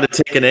remembered how to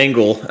take an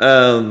angle.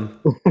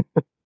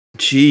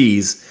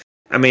 Jeez.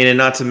 I mean, and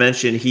not to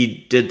mention,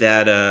 he did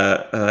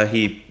that.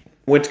 He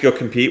went to go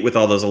compete with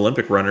all those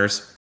Olympic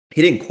runners.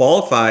 He didn't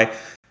qualify,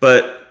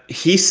 but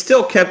he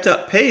still kept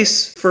up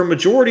pace for a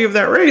majority of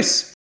that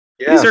race.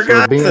 Yeah, these are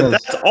guys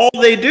that's all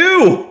they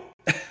do.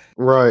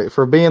 Right.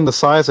 For being the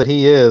size that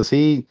he is,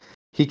 he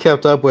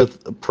kept up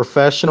with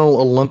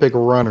professional Olympic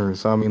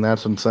runners. I mean,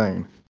 that's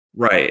insane.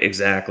 Right,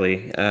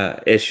 exactly.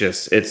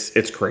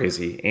 It's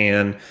crazy.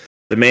 And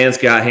the man's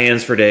got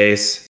hands for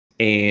days.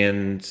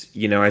 And,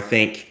 I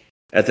think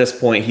at this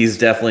point, he's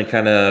definitely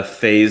kind of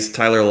phased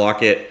Tyler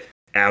Lockett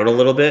out a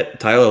little bit.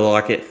 Tyler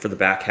Lockett for the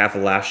back half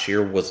of last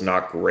year was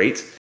not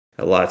great.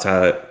 A lot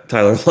of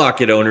Tyler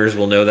Lockett owners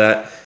will know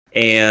that.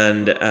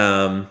 And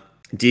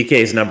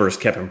DK's numbers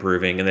kept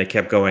improving, and they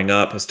kept going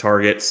up. His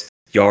targets,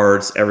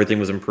 yards, everything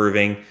was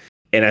improving.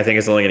 And I think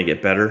it's only going to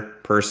get better,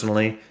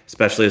 personally,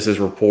 especially as his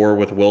rapport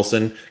with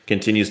Wilson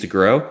continues to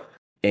grow.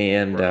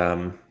 And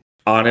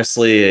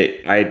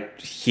honestly,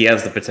 he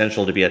has the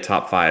potential to be a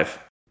top 5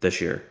 this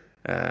year.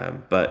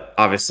 But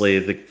obviously,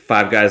 the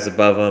 5 guys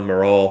above him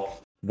are all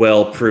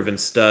well-proven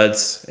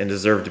studs and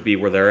deserve to be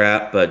where they're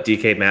at. But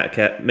DK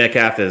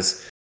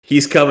Metcalf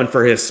he's coming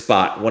for his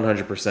spot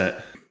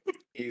 100%.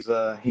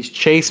 He's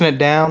chasing it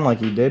down like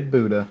he did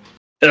Buddha.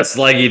 Just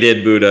like he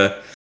did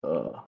Buddha.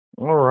 All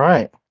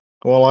right.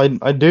 Well,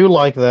 I do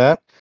like that.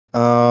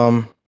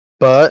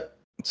 But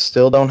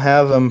still don't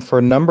have him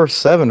for number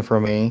 7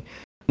 for me.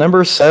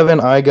 Number 7,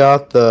 I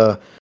got the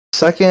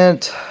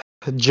second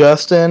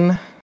Justin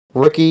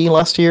rookie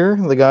last year.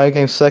 The guy who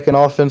came second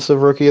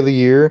offensive rookie of the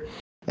year.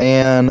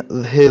 And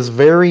his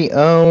very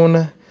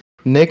own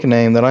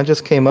nickname that I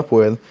just came up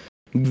with,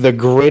 the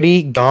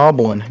Gritty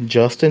Goblin,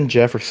 Justin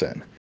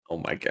Jefferson. Oh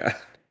my God.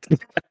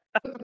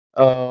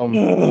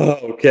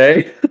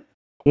 Okay.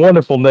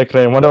 Wonderful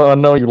nickname. I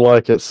know you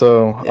like it,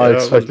 so yeah, I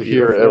expect to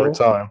hear it every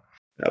time.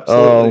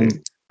 Absolutely.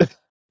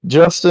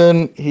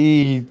 Justin,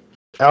 he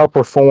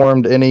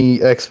outperformed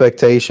any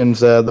expectations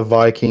that the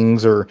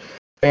Vikings or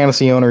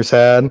fantasy owners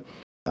had.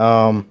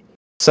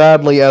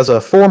 Sadly, as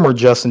a former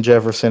Justin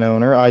Jefferson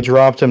owner, I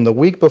dropped him the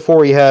week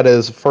before he had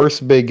his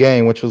first big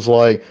game, which was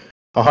like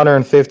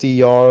 150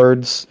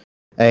 yards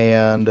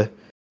and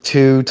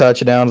 2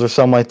 touchdowns or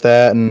something like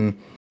that, and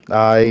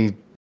I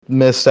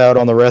missed out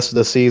on the rest of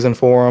the season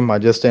for him. I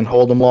just didn't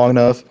hold him long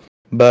enough.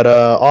 But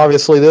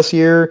obviously this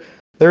year,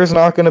 there's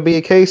not going to be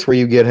a case where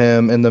you get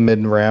him in the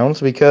mid rounds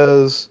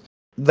because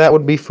that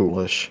would be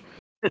foolish.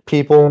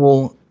 People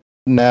will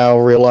now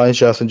realize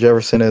Justin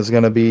Jefferson is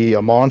going to be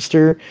a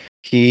monster.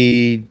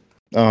 He,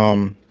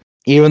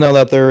 even though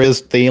that there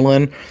is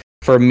Thielen,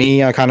 for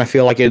me, I kind of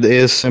feel like it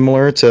is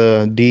similar to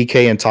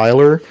DK and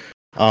Tyler.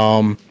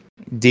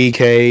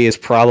 DK is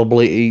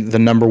probably the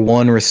number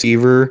one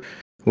receiver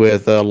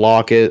with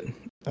Lockett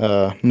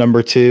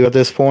number two at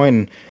this point.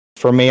 And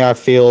for me, I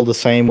feel the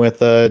same with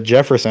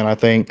Jefferson. I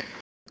think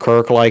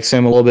Kirk likes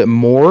him a little bit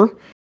more,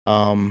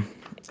 and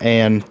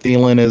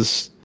Thielen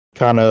is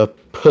kind of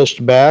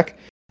pushed back.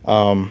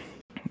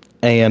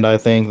 And I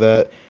think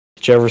that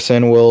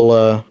Jefferson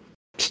will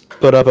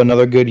put up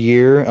another good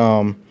year.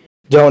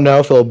 Don't know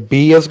if he'll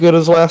be as good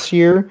as last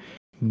year,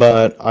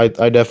 but I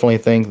definitely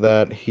think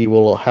that he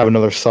will have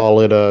another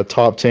solid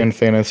top 10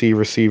 fantasy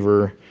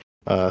receiver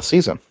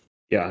season.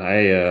 Yeah,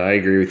 I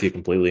agree with you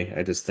completely.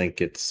 I just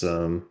think it's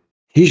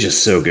he's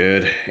just so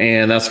good,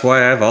 and that's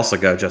why I've also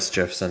got Justin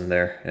Jefferson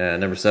there,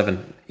 number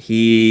 7.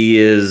 He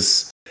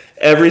is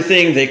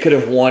everything they could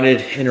have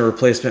wanted in a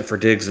replacement for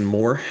Diggs and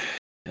more.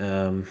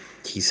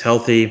 He's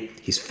healthy.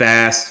 He's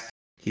fast.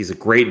 He's a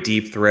great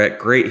deep threat.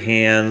 Great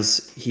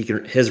hands.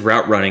 His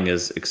route running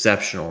is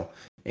exceptional,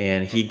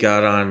 and he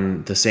got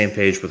on the same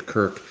page with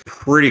Kirk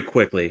pretty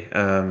quickly,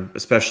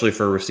 especially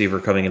for a receiver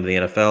coming into the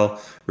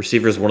NFL.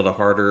 Receiver is one of the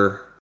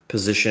harder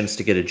positions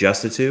to get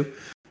adjusted to,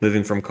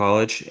 moving from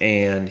college,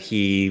 and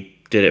he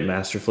did it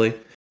masterfully.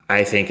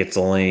 I think it's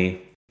only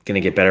going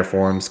to get better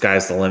for him.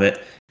 Sky's the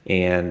limit,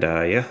 and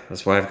yeah,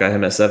 that's why I've got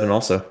him at 7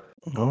 also.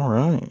 All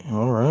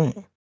right.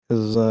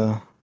 Because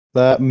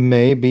that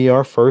may be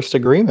our first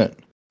agreement.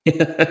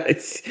 Yeah,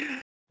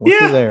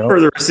 there? For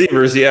the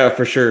receivers, yeah,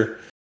 for sure.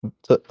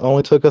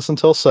 Only took us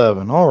until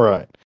 7. All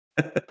right.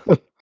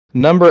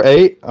 Number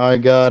 8, I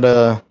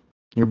got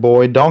your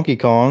boy Donkey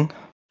Kong.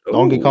 Ooh.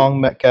 Donkey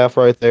Kong Metcalf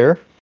right there.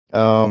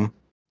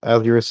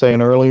 As you were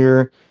saying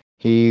earlier,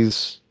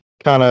 he's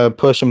kind of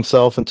pushed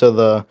himself into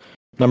the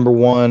number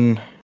 1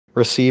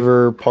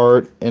 receiver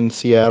part in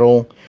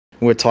Seattle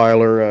with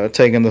Tyler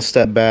taking the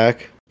step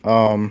back.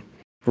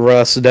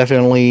 Russ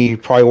definitely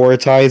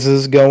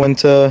prioritizes going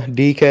to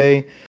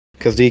DK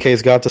because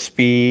DK's got the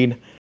speed,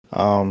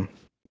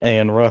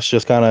 and Russ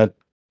just kind of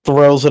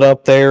throws it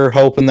up there,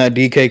 hoping that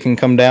DK can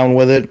come down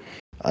with it.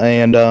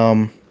 And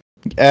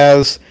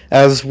as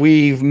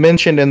we've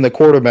mentioned in the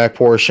quarterback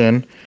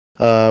portion,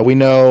 we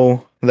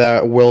know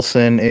that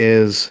Wilson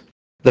is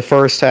the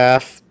first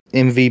half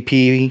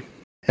MVP,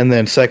 and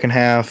then second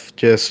half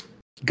just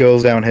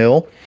goes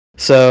downhill.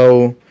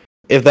 So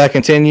if that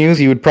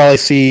continues, you would probably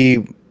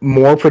see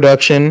more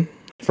production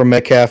from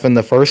Metcalf in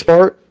the first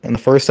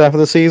half of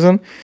the season.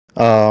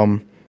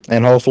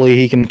 And hopefully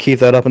he can keep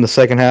that up in the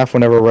second half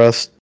whenever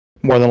Russ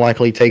more than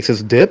likely takes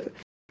his dip.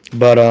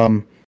 But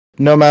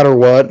no matter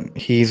what,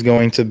 he's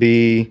going to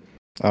be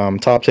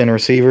top 10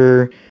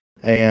 receiver.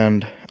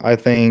 And I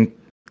think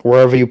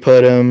wherever you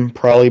put him,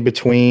 probably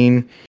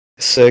between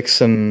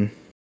 6 and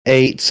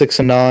 8, 6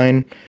 and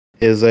 9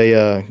 is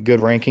a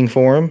good ranking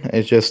for him.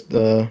 It's just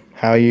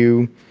how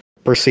you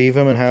perceive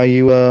him and how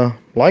you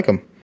like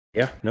him.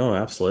 Yeah, no,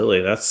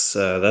 absolutely. That's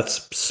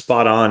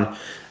spot on.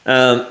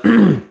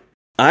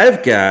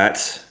 I've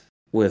got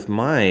with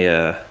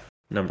my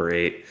number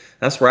 8.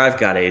 That's where I've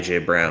got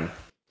AJ Brown.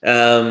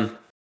 I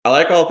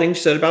like all the things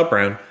you said about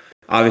Brown.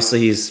 Obviously,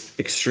 he's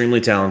extremely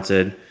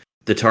talented.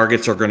 The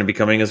targets are going to be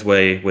coming his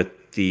way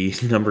with the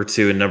number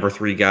 2 and number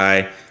 3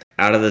 guy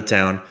out of the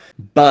town.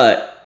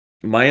 But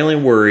my only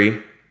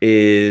worry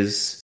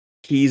is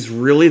he's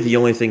really the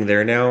only thing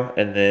there now.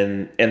 And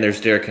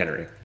there's Derrick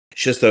Henry.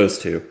 It's just those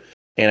two.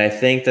 And I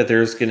think that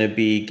there's going to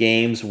be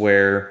games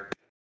where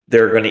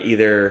they're going to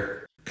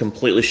either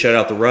completely shut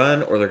out the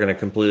run or they're going to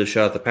completely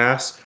shut out the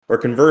pass. Or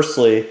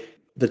conversely,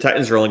 the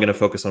Titans are only going to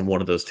focus on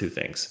one of those two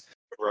things.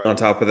 Right. On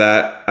top of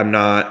that, I'm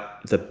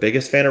not the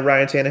biggest fan of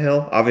Ryan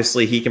Tannehill.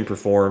 Obviously, he can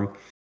perform.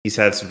 He's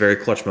had some very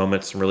clutch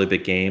moments, some really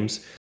big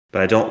games.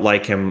 But I don't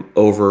like him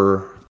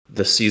over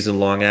the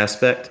season-long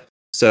aspect.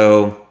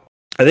 So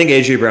I think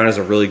A.J. Brown is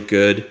a really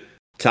good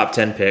top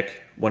 10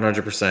 pick,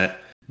 100%.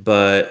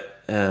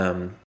 But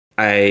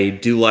I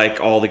do like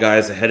all the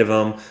guys ahead of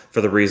him for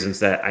the reasons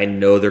that I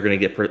know they're going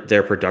to get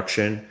their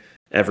production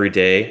every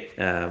day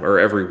or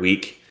every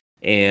week.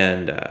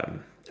 And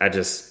I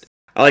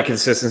like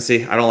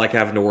consistency. I don't like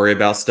having to worry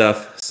about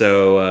stuff.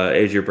 So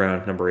AJ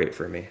Brown, number 8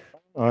 for me.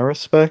 I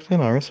respect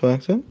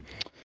it.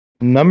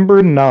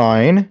 Number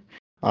 9,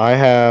 I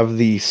have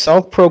the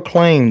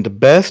self-proclaimed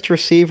best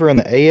receiver in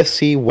the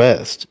AFC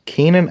West,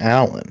 Keenan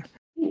Allen.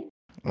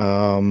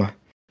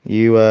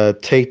 You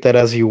take that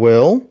as you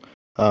will.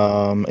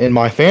 In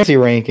my fantasy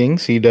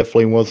rankings, he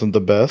definitely wasn't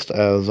the best,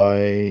 as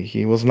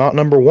he was not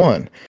number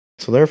 1.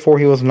 So therefore,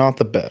 he was not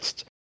the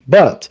best.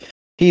 But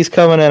he's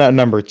coming in at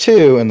number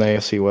 2 in the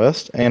AFC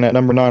West, and at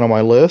number 9 on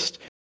my list.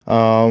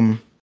 Keenan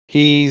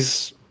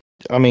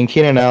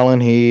Allen,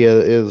 he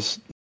is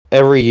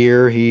every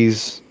year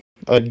he's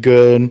a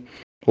good,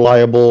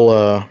 reliable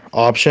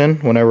option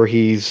whenever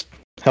he's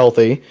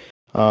healthy.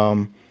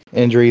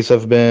 Injuries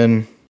have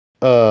been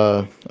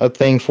a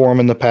thing for him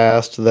in the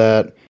past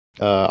that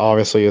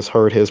obviously has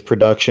hurt his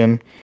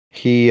production.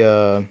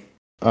 Whenever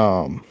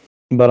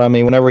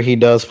he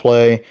does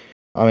play,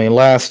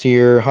 last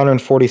year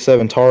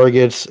 147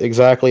 targets,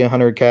 exactly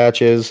 100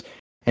 catches,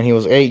 and he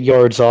was 8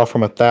 yards off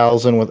from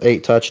 1,000 with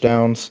 8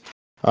 touchdowns.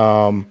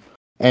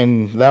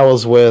 And that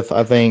was with,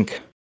 I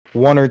think,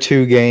 1 or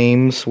 2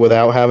 games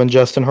without having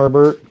Justin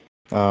Herbert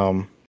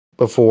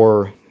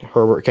before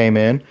Herbert came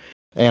in.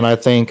 And I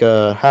think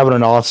having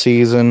an off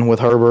season with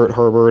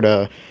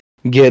Herbert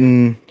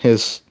getting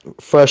his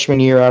freshman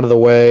year out of the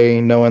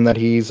way, knowing that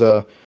he's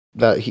the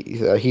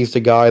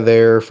guy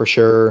there for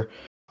sure.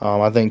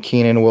 I think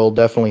Keenan will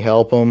definitely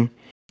help him.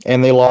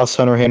 And they lost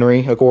Hunter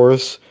Henry, of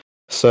course.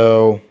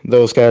 So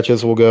those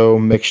catches will go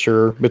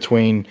mixture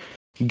between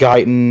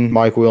Guyton,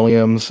 Mike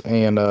Williams,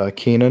 and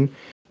Keenan.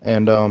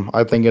 And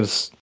I think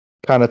it's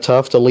kind of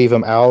tough to leave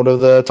him out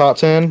of the top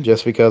 10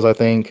 just because I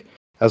think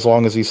as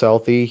long as he's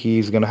healthy,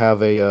 he's going to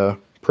have a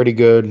pretty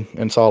good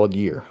and solid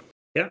year.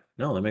 Yeah,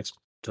 no, that makes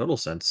total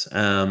sense.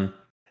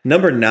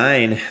 Number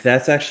 9,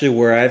 that's actually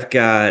where I've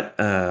got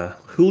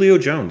Julio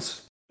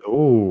Jones.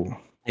 Oh.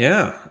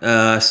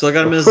 Yeah, still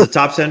got him as the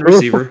top 10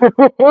 receiver.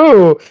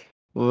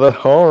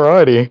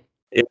 Alrighty.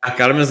 Yeah, I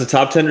got him as the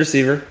top 10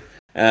 receiver,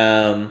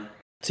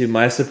 to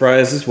my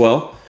surprise as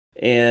well.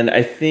 And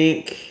I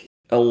think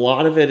a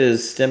lot of it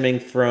is stemming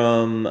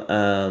from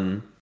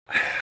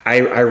I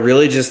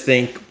really just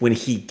think when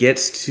he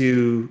gets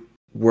to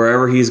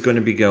wherever he's going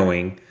to be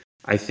going,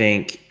 I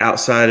think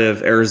outside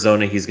of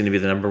Arizona, he's going to be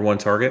the number 1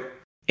 target.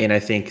 And I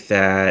think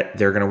that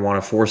they're going to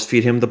want to force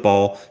feed him the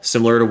ball,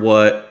 similar to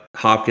what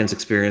Hopkins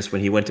experienced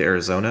when he went to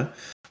Arizona.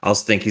 I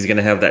also think he's going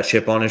to have that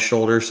chip on his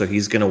shoulder, so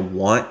he's going to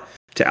want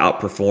to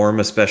outperform,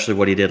 especially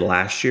what he did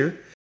last year.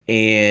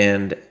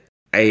 And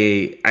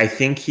I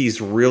think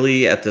he's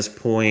really at this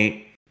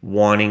point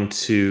wanting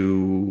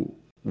to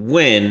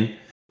win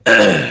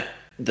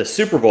the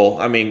Super Bowl.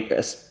 I mean,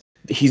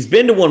 he's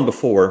been to one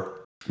before,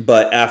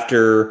 but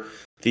after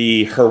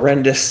the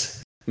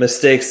horrendous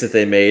mistakes that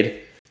they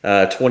made,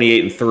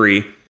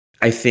 28-3,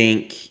 I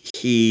think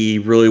he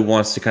really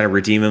wants to kind of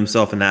redeem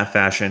himself in that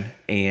fashion,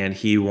 and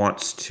he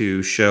wants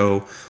to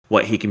show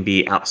what he can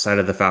be outside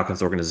of the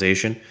Falcons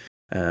organization.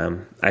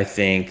 I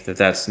think that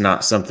that's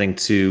not something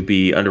to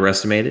be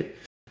underestimated,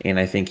 and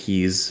I think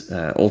he's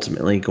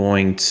ultimately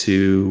going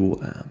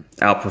to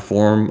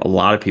outperform a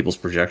lot of people's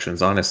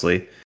projections,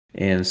 honestly.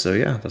 And so,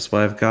 yeah, that's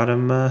why I've got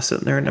him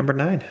sitting there at number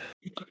 9.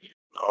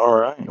 All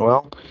right.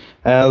 Well,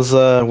 as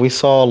we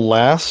saw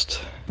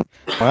last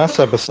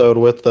episode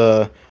with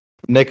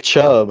Nick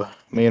Chubb,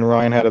 me and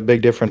Ryan had a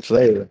big difference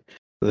there.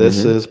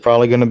 This is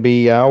probably going to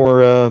be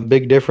our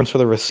big difference for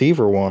the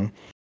receiver one,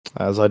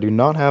 as I do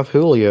not have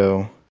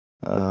Julio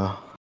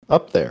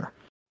up there.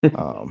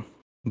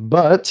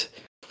 But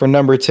for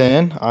number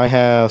 10, I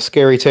have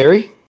Scary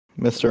Terry,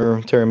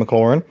 Mr. Terry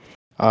McLaurin.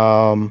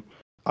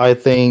 I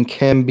think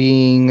him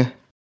being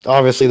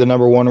obviously the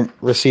number 1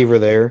 receiver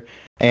there,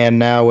 and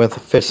now with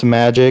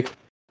Fitzmagic,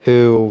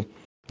 who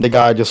the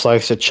guy just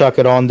likes to chuck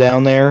it on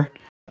down there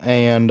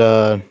and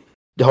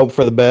hope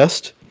for the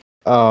best.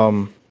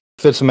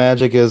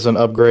 Fitzmagic is an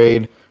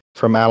upgrade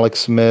from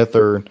Alex Smith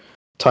or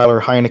Tyler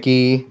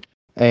Heineke,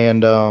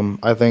 and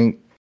I think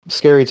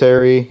Scary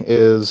Terry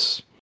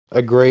is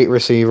a great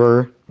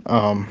receiver,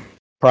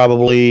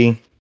 probably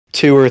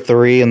 2 or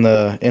 3 in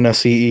the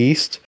NFC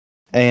East,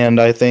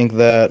 and I think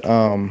that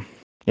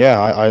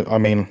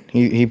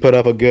he put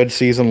up a good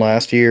season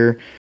last year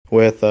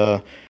with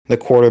the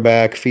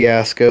quarterback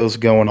fiascos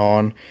going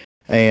on,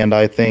 and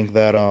I think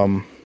that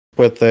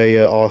with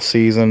the off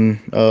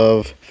season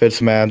of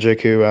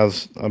Fitzmagic, who,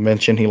 as I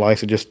mentioned, he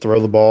likes to just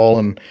throw the ball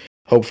and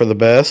hope for the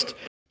best,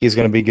 he's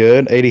going to be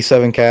good.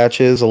 87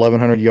 catches,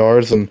 1,100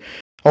 yards, and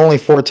only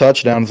 4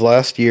 touchdowns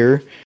last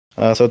year.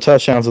 So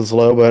touchdowns is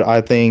low, but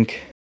I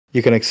think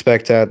you can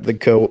expect that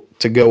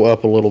to go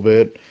up a little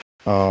bit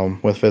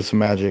with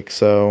Fitzmagic.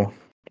 So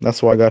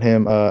that's why I got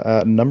him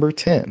at number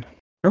 10.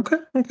 Okay.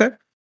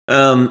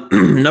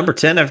 Number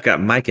 10, I've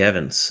got Mike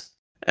Evans.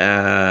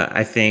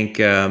 I think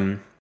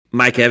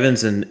Mike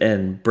Evans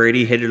and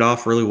Brady hit it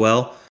off really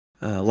well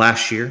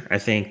last year. I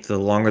think the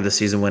longer the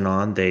season went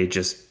on, they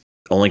just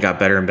only got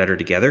better and better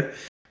together.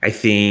 I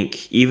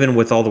think even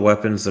with all the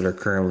weapons that are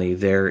currently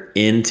there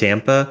in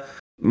Tampa,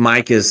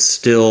 Mike is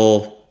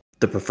still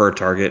the preferred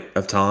target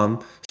of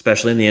Tom,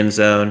 especially in the end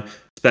zone,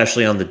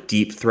 especially on the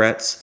deep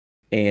threats.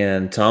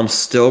 And Tom's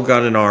still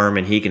got an arm,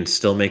 and he can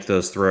still make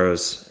those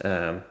throws.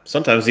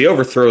 Sometimes he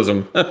overthrows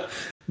them.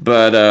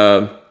 But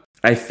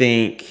I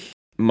think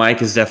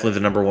Mike is definitely the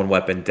number one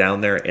weapon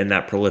down there in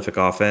that prolific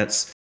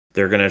offense.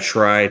 They're going to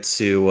try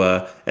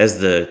to, as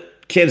the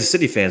Kansas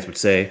City fans would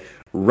say,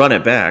 run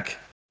it back.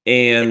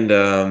 And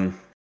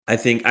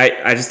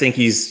I just think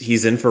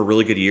he's in for a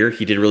really good year.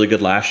 He did really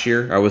good last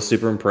year. I was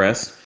super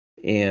impressed,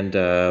 and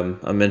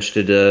I'm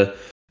interested to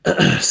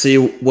see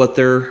what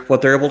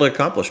they're able to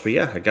accomplish. But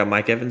yeah, I got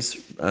Mike Evans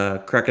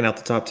cracking out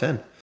the top 10.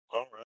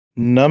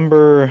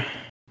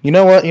 You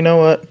know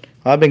what?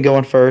 I've been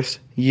going first.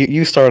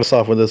 You start us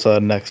off with this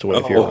next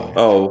week.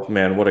 Oh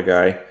man, what a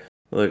guy!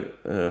 Look,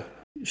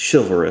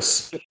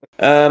 chivalrous.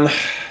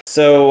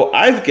 So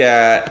I've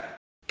got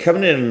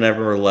coming in at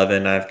number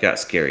 11. I've got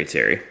Scary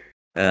Terry.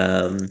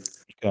 Barely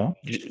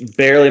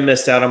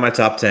missed out on my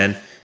top 10,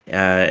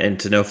 and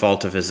to no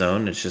fault of his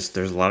own. It's just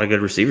there's a lot of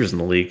good receivers in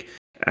the league.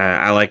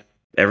 I like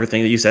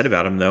everything that you said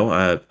about him,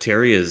 though.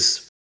 Terry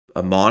is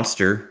a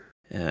monster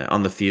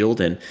on the field,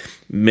 and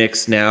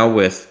mixed now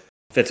with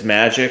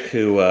Fitzmagic,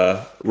 who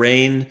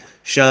rain,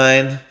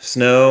 shine,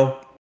 snow,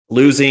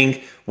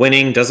 losing,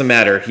 winning, doesn't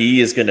matter.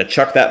 He is going to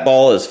chuck that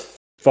ball as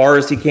far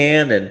as he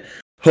can and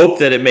hope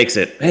that it makes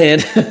it.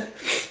 And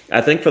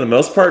I think for the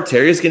most part,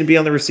 Terry is going to be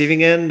on the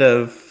receiving end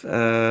of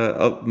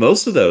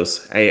most of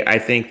those. I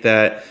think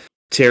that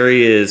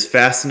Terry is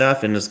fast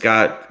enough and has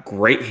got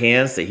great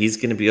hands that he's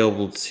going to be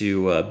able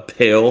to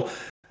bail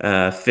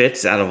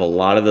Fitz out of a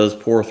lot of those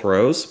poor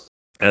throws.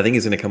 And I think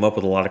he's going to come up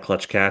with a lot of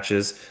clutch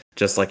catches,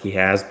 just like he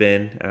has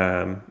been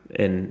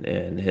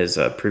in his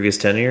previous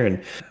tenure.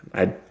 And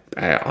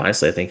I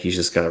honestly think he's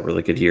just got a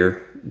really good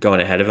year going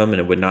ahead of him,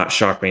 and it would not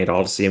shock me at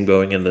all to see him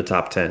going in the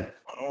top 10.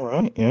 All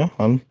right, yeah,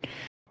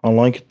 I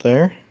like it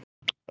there.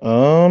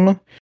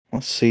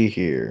 Let's see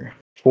here.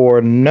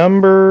 For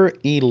number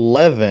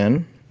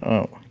 11,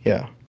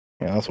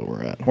 that's what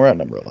we're at. We're at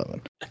number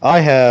 11.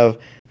 I have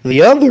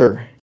the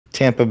other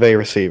Tampa Bay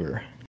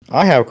receiver.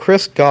 I have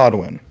Chris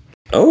Godwin.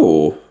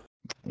 Oh.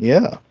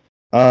 Yeah.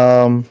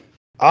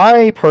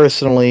 I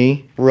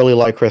personally really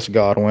like Chris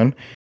Godwin.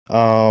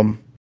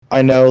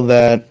 I know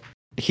that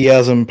he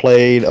hasn't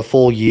played a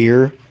full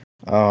year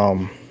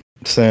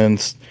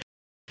since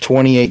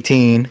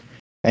 2018,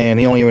 and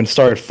he only even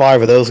started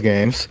 5 of those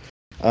games.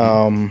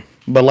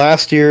 But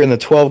last year, in the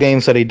 12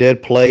 games that he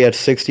did play, at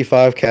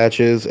 65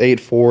 catches,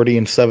 840,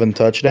 and 7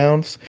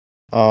 touchdowns.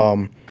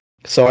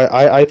 So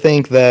I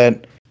think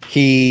that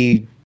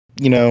he,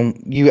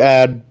 you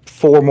add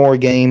 4 more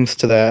games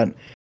to that,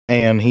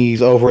 and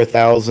he's over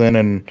 1,000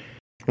 and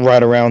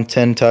right around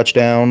 10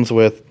 touchdowns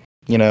with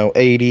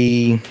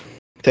 80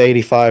 to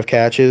 85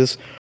 catches.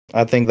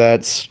 I think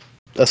that's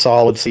a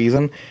solid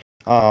season.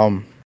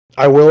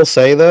 I will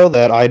say, though,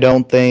 that I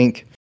don't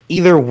think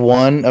either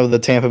one of the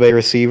Tampa Bay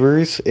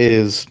receivers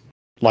is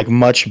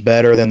much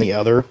better than the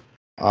other.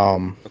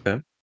 Okay.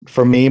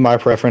 For me, my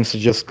preference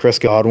is just Chris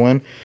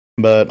Godwin,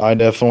 but I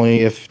definitely,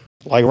 if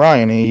like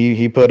Ryan,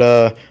 he put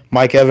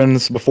Mike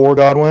Evans before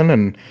Godwin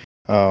and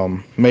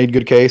made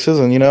good cases,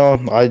 and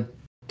I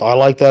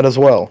like that as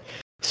well.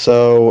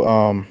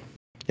 So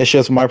it's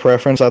just my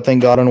preference. I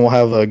think Godwin will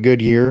have a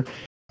good year,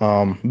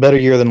 better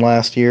year than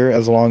last year,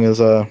 as long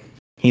as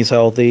he's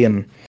healthy.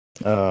 And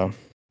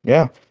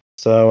yeah,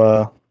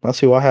 so that's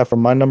who I have for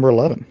my number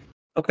 11.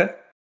 Okay.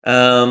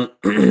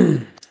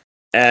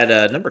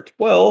 At number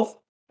 12,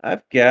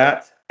 I've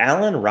got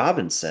Allen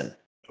Robinson.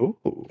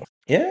 Ooh.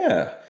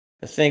 Yeah.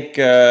 I think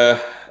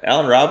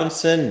Allen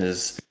Robinson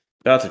is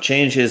about to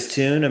change his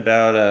tune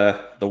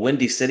about the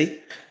Windy City.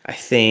 I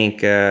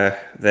think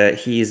that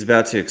he's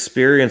about to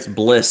experience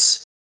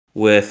bliss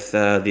with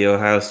the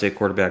Ohio State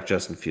quarterback,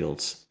 Justin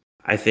Fields.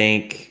 I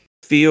think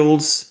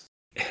Fields,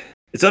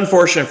 it's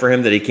unfortunate for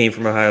him that he came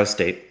from Ohio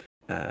State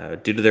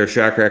due to their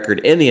track record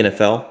in the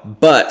NFL,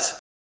 but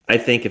I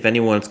think if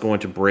anyone's going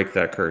to break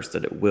that curse,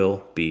 that it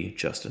will be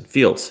Justin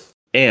Fields.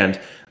 And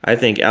I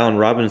think Allen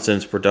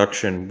Robinson's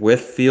production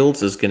with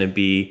Fields is going to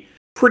be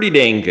pretty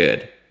dang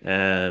good.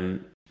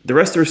 The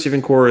rest of the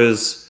receiving core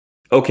is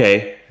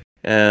okay.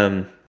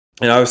 And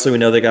obviously we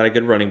know they got a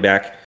good running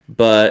back.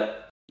 But,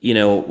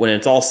 when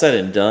it's all said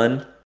and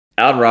done,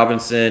 Allen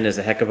Robinson is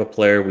a heck of a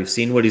player. We've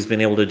seen what he's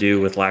been able to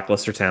do with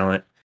lackluster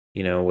talent,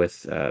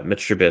 with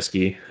Mitch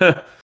Trubisky.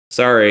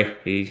 Sorry,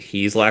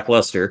 he's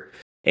lackluster.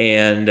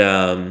 And,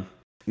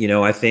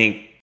 I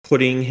think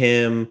putting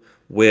him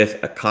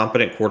with a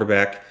competent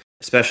quarterback,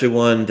 especially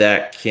one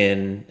that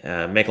can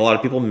make a lot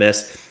of people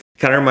miss,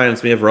 kind of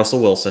reminds me of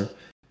Russell Wilson.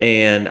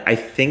 And I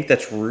think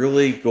that's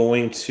really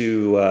going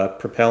to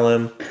propel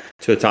him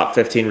to a top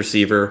 15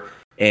 receiver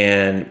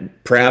and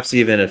perhaps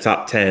even a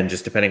top 10,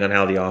 just depending on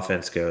how the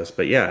offense goes.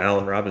 But yeah,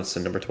 Allen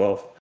Robinson, number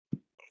 12.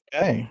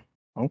 Okay.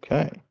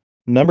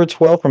 Number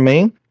 12 for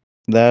me,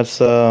 that's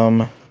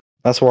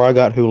where I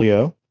got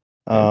Julio.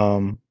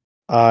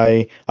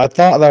 I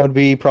thought that would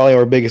be probably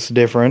our biggest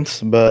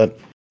difference, but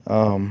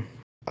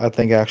I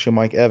think actually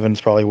Mike Evans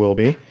probably will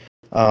be.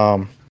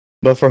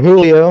 But for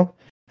Julio,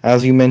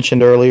 as you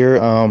mentioned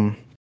earlier,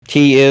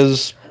 he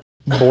is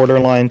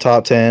borderline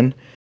top 10.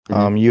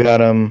 You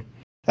had him,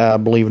 I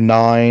believe,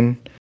 9.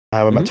 I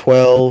have him at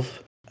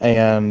 12,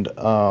 and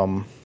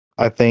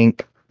I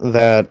think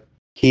that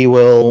he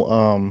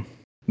will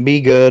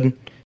be good.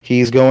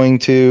 He's going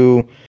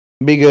to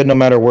be good no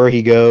matter where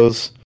he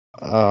goes.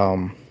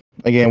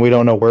 Again, we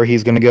don't know where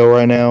he's going to go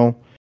right now,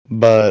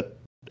 but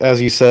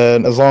as you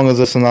said, as long as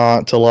it's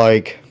not to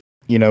like,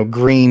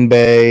 Green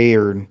Bay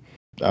or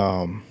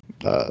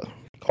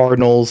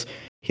Cardinals,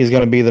 he's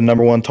going to be the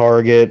number one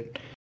target,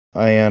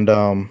 and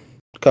a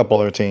couple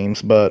other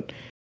teams, but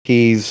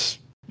he's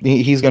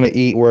going to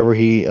eat wherever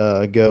he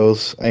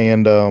goes,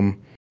 and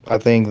I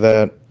think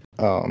that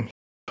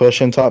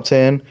pushing top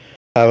 10,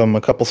 have him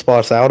a couple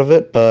spots out of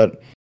it,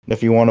 but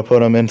if you want to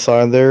put him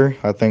inside there,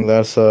 I think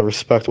that's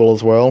respectable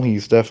as well.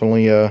 He's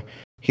definitely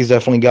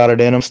got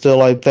it in him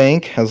still, I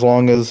think, as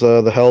long as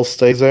the health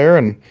stays there,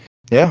 and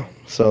yeah,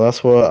 so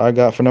that's what I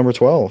got for number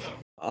 12.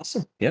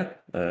 Awesome. Yeah.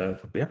 I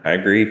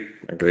agree.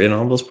 I agree on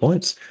all those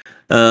points.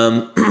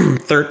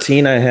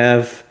 13, I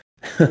have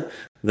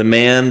the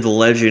man, the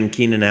legend,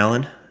 Keenan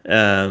Allen.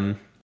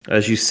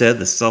 As you said,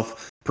 the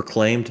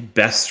self-proclaimed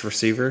best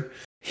receiver.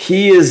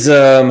 He is.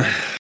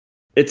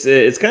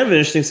 It's kind of an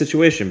interesting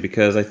situation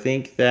because I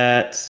think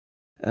that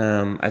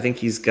I think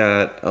he's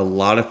got a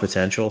lot of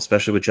potential,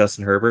 especially with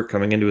Justin Herbert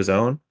coming into his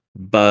own.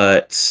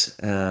 But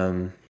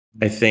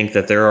I think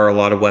that there are a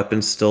lot of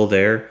weapons still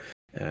there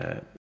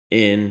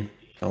in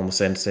almost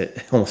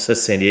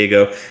says San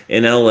Diego,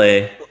 in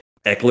LA.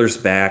 Eckler's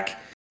back.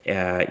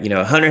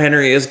 Hunter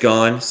Henry is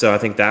gone, so I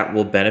think that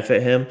will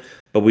benefit him.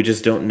 But we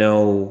just don't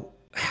know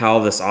how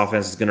this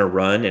offense is going to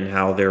run and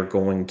how they're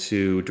going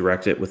to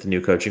direct it with the new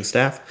coaching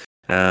staff.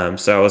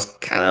 So I was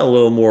kind of a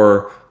little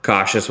more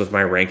cautious with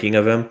my ranking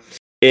of him.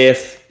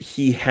 If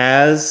he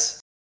has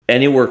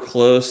anywhere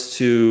close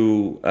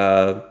to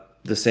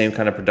the same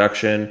kind of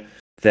production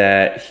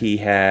that he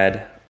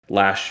had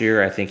last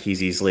year, I think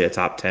he's easily a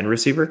top 10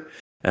 receiver.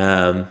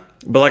 But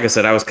like I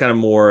said, I was kind of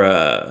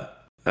more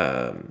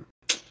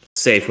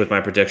safe with my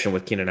prediction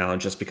with Keenan Allen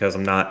just because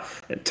I'm not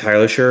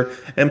entirely sure.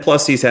 And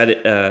plus, he's had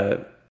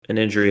an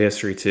injury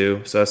history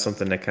too, so that's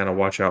something to kind of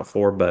watch out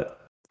for. But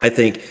I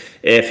think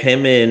if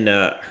him and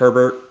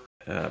Herbert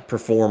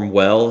perform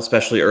well,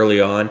 especially early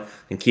on,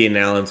 then Keenan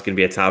Allen's going to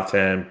be a top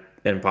 10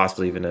 and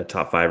possibly even a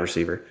top 5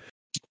 receiver.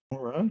 All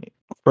right.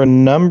 For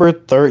number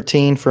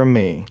 13 for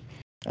me,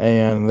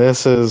 and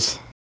this is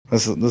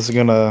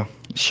gonna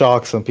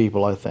shock some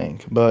people, I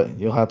think, but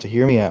you'll have to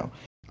hear me out.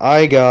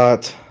 I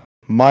got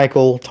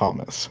Michael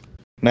Thomas.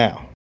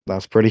 Now,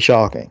 that's pretty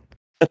shocking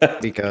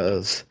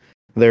because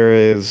there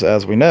is,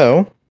 as we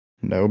know,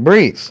 no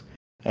Breeze.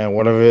 And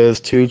one of his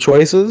two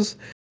choices,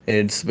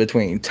 it's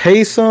between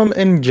Taysom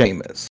and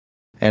Jameis.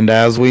 And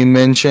as we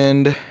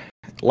mentioned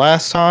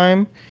last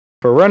time,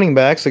 for running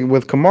backs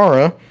with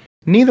Kamara,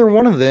 neither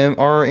one of them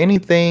are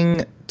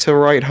anything to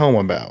write home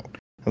about.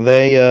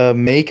 They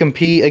may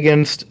compete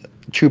against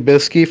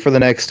Trubisky for the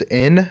next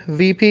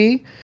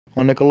MVP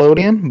on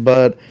Nickelodeon,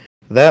 but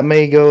that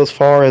may go as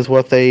far as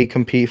what they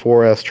compete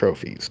for as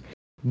trophies.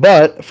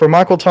 But for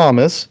Michael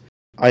Thomas,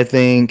 I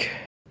think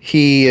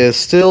he is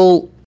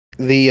still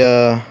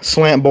the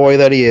slant boy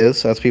that he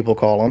is, as people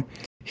call him.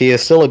 He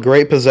is still a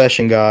great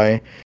possession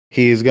guy.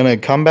 He's going to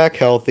come back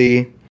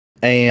healthy,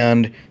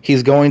 and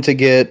he's going to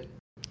get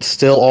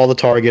still all the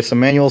targets.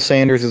 Emmanuel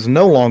Sanders is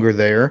no longer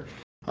there,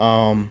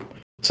 so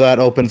that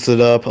opens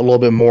it up a little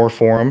bit more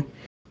for him.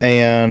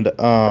 And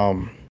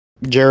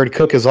Jared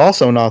Cook is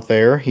also not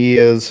there. He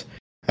is,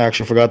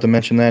 actually forgot to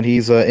mention that,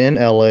 he's in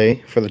LA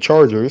for the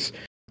Chargers.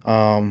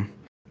 Yeah.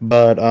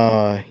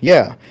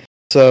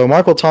 So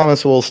Michael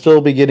Thomas will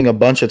still be getting a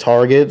bunch of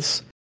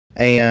targets,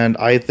 and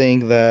I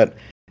think that,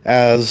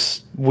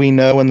 as we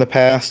know in the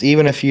past,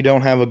 even if you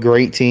don't have a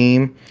great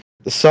team,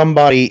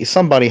 somebody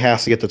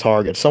has to get the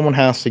target. Someone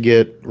has to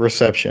get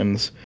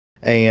receptions,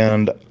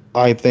 and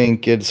I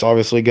think it's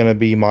obviously going to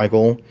be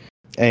Michael.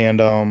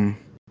 And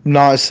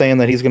not saying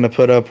that he's going to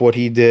put up what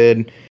he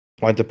did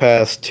like the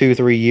past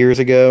 2-3 years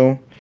ago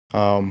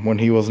when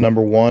he was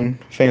number one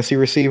fantasy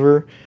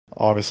receiver,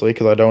 obviously,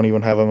 because I don't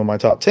even have him in my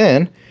top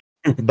 10.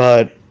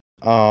 But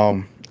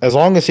as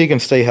long as he can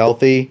stay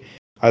healthy,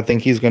 I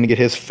think he's going to get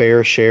his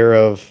fair share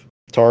of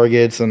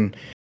targets. And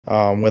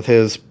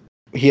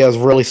he has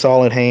really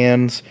solid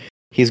hands.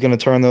 He's going to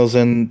turn those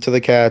into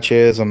the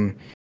catches, and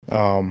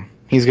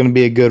he's going to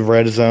be a good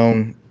red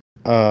zone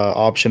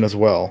option as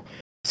well.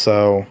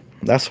 So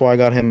that's why I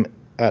got him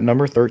at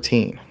number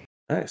 13.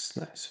 Nice,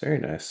 very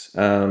nice.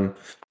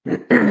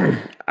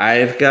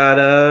 I've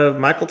got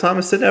Michael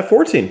Thomas sitting at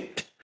 14.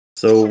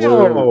 So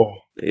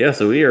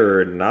we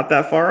are not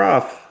that far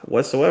off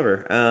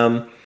whatsoever.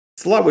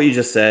 It's a lot what you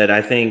just said.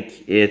 I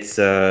think it's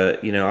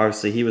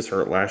obviously he was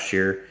hurt last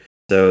year,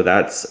 so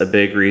that's a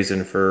big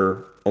reason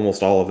for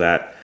almost all of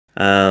that.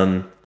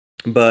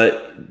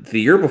 But the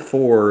year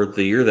before,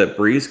 the year that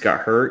Breeze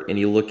got hurt, and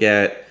you look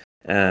at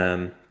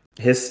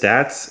his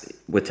stats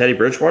with Teddy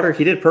Bridgewater,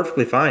 he did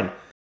perfectly fine.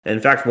 In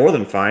fact, more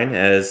than fine,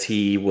 as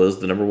he was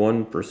the number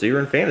one receiver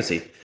in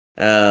fantasy.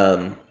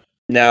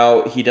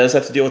 Now, he does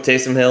have to deal with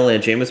Taysom Hill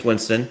and Jameis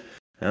Winston.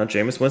 Now,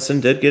 Jameis Winston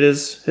did get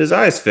his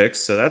eyes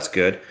fixed, so that's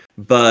good.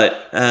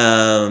 But,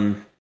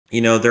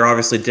 they're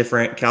obviously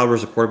different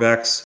calibers of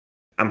quarterbacks.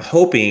 I'm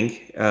hoping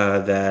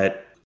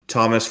that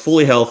Thomas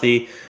fully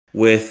healthy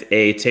with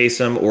a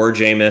Taysom or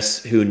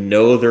Jameis who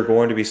know they're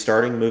going to be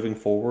starting moving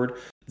forward.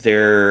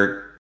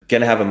 They're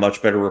going to have a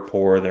much better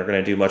rapport. They're going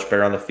to do much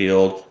better on the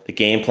field. The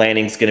game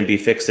planning is going to be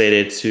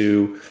fixated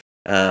to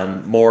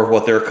more of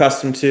what they're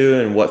accustomed to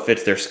and what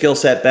fits their skill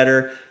set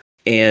better.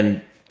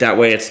 And that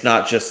way it's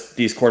not just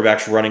these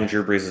quarterbacks running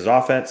Drew Brees'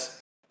 offense.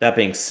 That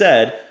being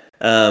said,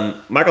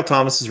 Michael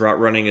Thomas's route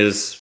running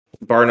is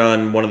bar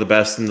none one of the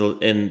best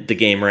in the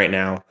game right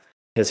now.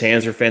 His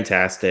hands are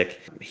fantastic.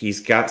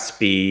 He's got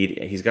speed.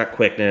 He's got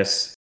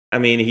quickness. I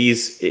mean,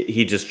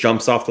 he just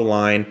jumps off the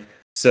line.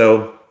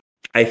 So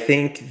I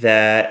think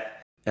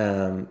that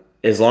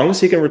as long as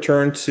he can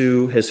return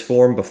to his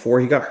form before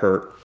he got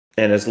hurt,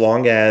 and as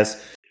long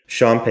as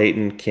Sean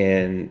Payton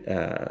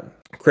can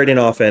create an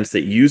offense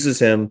that uses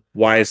him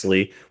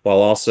wisely while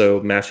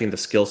also matching the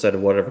skill set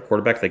of whatever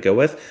quarterback they go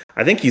with,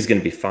 I think he's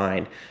going to be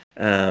fine.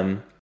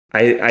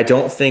 I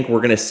don't think we're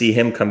going to see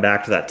him come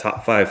back to that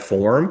top 5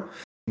 form,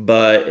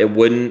 but it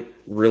wouldn't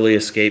really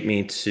escape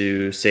me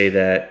to say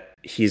that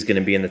he's going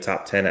to be in the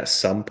top 10 at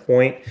some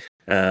point,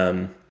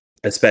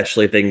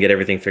 especially if they can get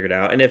everything figured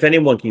out. And if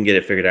anyone can get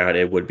it figured out,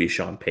 it would be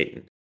Sean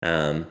Payton.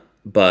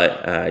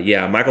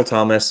 Michael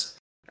Thomas,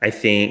 I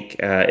think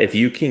if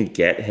you can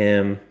get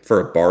him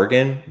for a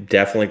bargain,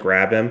 definitely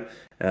grab him.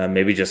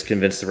 Maybe just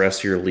convince the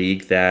rest of your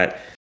league that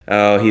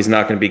he's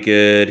not going to be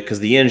good because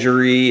of the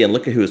injury, and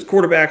look at who his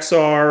quarterbacks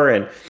are,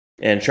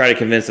 and try to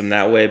convince them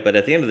that way. But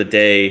at the end of the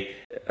day,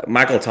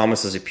 Michael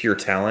Thomas is a pure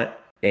talent,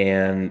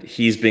 and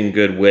he's been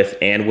good with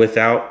and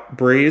without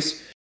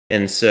Breeze.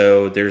 And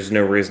so there's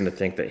no reason to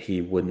think that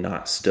he would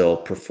not still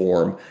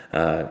perform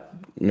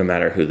no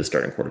matter who the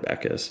starting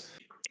quarterback is.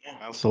 Yeah,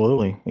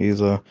 absolutely.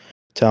 He's a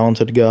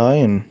talented guy,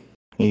 and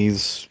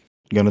he's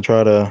going to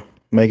try to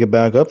make it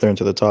back up there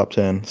into the top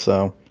 10.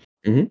 So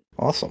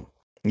awesome.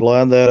 I'm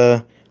glad that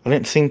I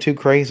didn't seem too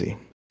crazy.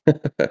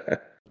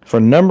 For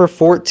number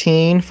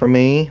 14 for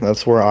me,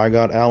 that's where I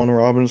got Allen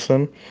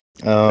Robinson.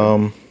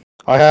 I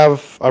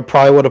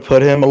probably would have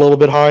put him a little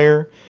bit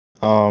higher.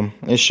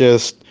 It's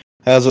just,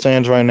 as it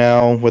stands right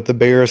now, with the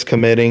Bears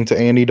committing to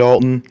Andy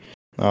Dalton,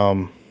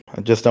 I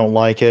just don't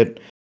like it.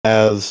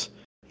 As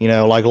you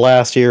know, like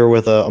last year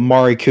with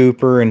Amari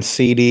Cooper and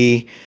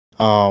CD,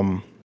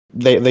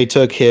 they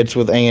took hits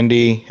with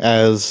Andy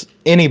as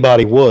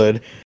anybody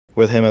would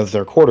with him as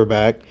their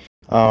quarterback.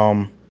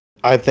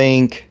 I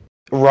think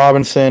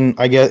Robinson,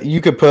 I guess you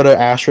could put an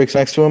asterisk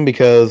next to him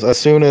because as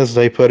soon as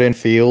they put in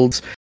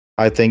Fields,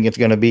 I think it's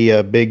going to be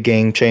a big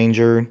game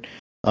changer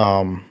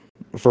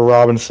for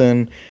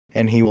Robinson,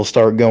 and he will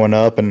start going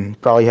up and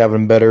probably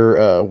having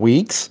better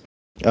weeks.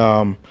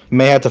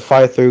 May have to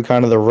fight through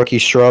kind of the rookie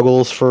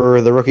struggles for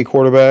the rookie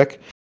quarterback.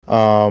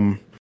 But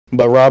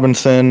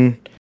Robinson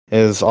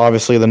is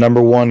obviously the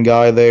number one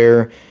guy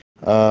there.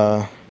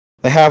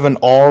 They have an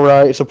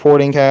all-right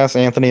supporting cast: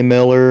 Anthony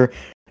Miller,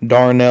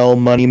 Darnell,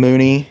 Money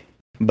Mooney.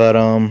 But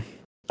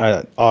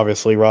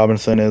obviously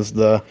Robinson is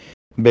the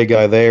big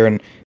guy there,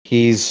 and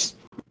he's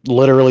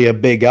literally a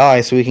big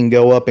guy, so he can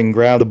go up and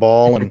grab the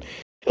ball, and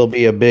he'll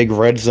be a big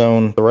red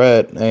zone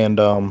threat. And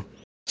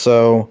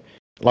so,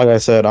 like I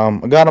said, I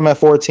got him at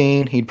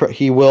 14.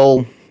 He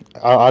will.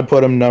 I'd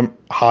put him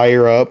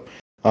higher up,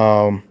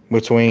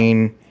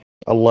 between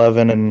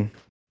 11 and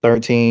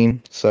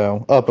 13.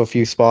 So up a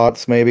few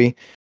spots maybe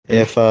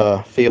if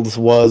Fields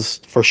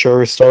was for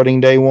sure starting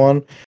day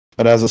one.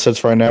 But as it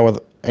sits right now with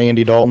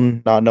Andy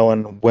Dalton, not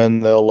knowing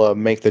when they'll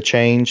make the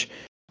change,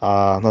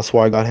 that's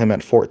why I got him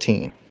at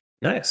 14.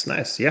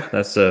 Nice. Yeah,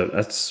 that's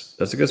a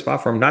good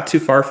spot for him. Not too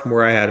far from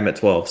where I had him at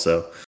 12.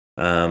 So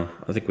I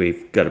think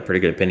we've got a pretty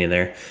good opinion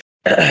there.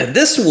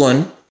 This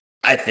one,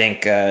 I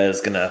think,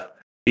 is going to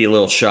be a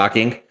little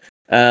shocking.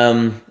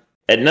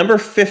 At number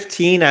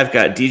 15, I've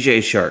got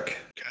DJ Shark.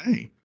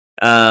 Okay.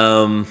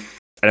 I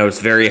know it's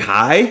very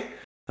high,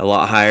 a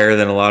lot higher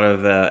than a lot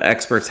of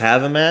experts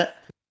have him at,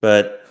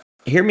 but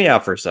hear me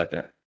out for a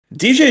second.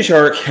 DJ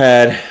Shark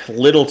had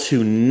little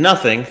to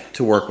nothing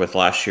to work with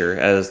last year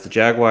as the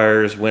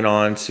Jaguars went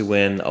on to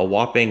win a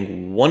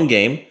whopping 1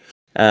 game.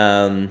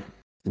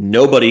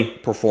 Nobody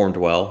performed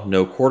well.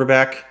 No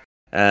quarterback.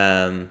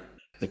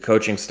 The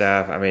coaching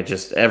staff, I mean,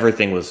 just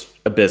everything was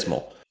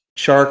abysmal.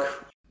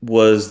 Shark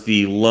was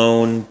the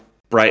lone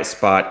bright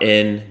spot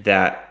in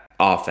that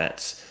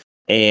offense.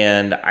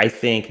 And I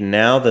think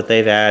now that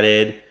they've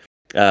added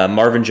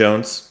Marvin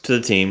Jones to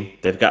the team,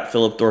 they've got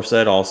Philip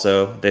Dorsett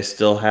also. They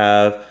still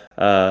have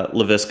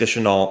Laviska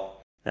Shenault.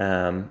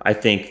 I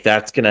think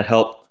that's going to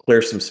help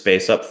clear some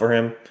space up for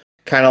him.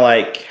 Kind of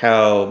like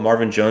how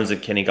Marvin Jones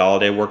and Kenny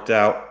Golladay worked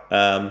out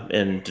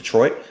in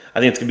Detroit. I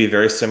think it's going to be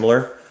very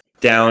similar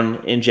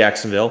down in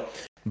Jacksonville.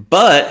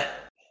 But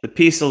the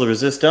piece of the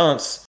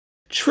resistance,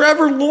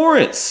 Trevor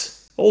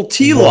Lawrence, old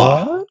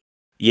T-Law.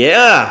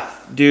 Yeah,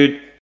 dude,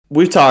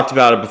 we've talked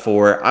about it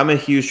before. I'm a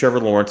huge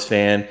Trevor Lawrence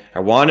fan. I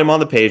wanted him on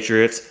the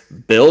Patriots.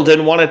 Bill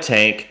didn't want to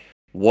tank.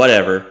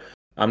 Whatever.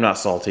 I'm not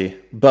salty.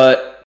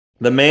 But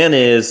the man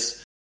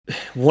is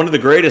one of the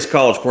greatest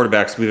college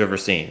quarterbacks we've ever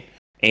seen.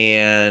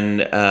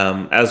 And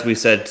as we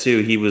said too,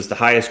 he was the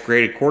highest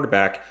graded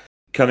quarterback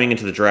coming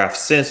into the draft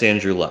since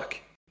Andrew Luck.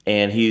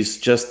 And he's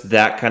just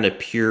that kind of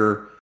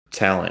pure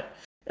talent.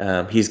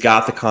 He's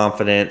got the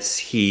confidence.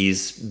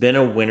 He's been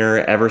a winner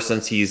ever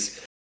since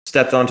he's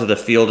stepped onto the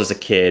field as a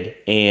kid.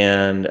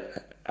 And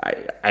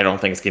I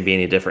don't think it's going to be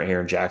any different here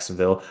in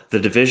Jacksonville. The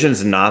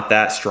division's not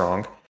that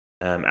strong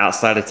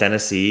outside of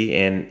Tennessee.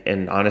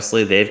 And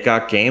honestly, they've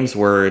got games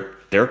where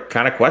they're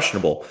kind of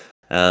questionable.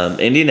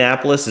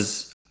 Indianapolis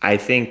is, I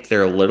think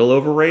they're a little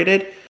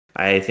overrated.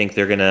 I think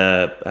they're going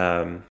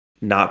to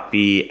not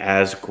be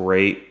as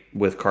great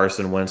with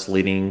Carson Wentz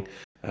leading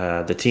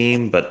the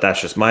team, but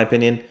that's just my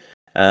opinion.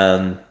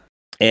 And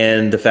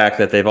the fact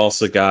that they've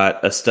also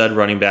got a stud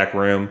running back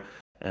room.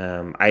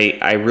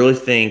 I really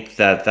think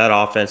that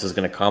offense is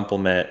going to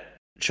complement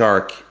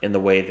Chark in the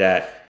way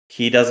that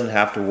he doesn't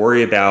have to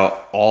worry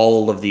about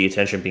all of the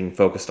attention being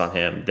focused on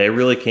him. They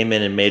really came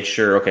in and made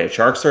sure, okay,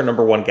 Chark's our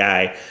number one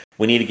guy.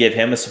 We need to give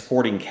him a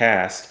supporting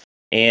cast.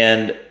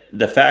 And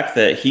the fact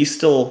that he's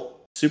still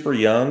super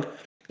young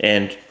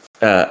and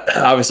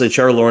obviously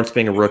Trevor Lawrence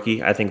being a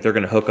rookie, I think they're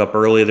going to hook up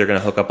early. They're going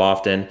to hook up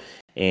often.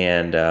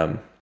 And I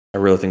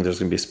really think there's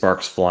going to be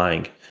sparks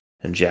flying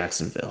in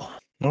Jacksonville.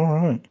 All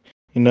right.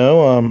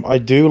 I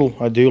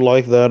do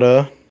like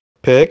that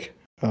pick.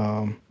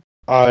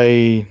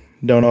 I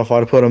don't know if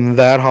I'd put him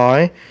that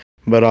high,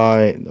 but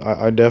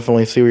I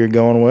definitely see what you're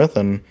going with,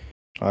 and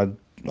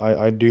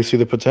I do see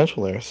the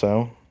potential there.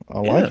 So I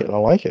like it. I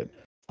like it.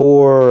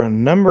 For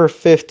number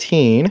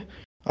 15,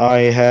 I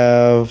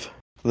have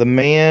the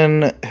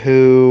man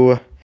who,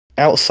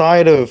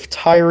 outside of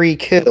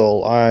Tyreek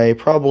Hill, I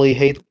probably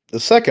hate the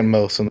second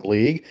most in the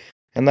league,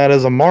 and that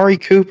is Amari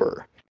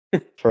Cooper.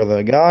 For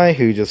the guy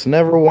who just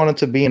never wanted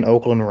to be an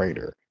Oakland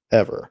Raider,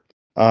 ever.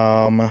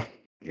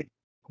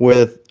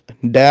 With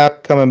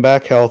Dak coming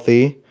back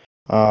healthy,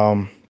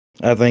 I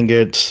think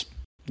it's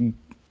going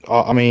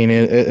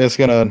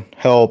to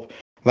help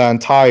the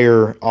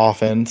entire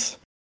offense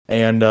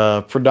and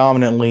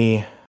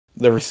predominantly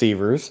the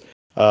receivers.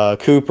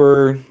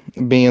 Cooper,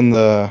 being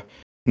the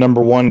number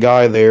one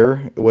guy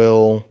there,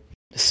 will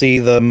see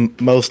the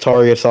most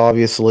targets,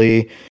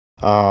 obviously.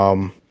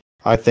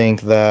 I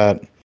think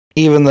that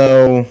even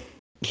though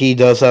he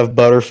does have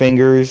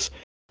butterfingers,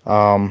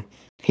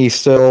 he's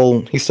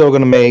still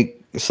going to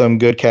make some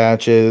good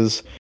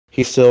catches.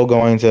 He's still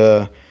going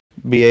to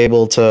be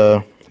able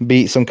to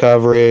beat some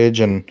coverage,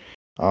 and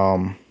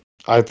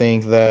I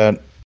think that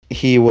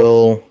he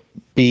will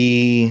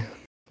be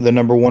the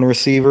number one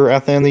receiver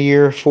at the end of the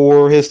year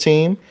for his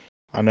team.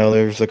 I know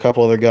there's a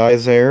couple other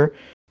guys there,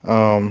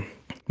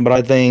 but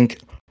I think,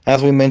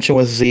 as we mentioned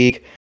with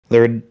Zeke,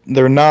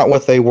 they're not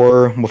what they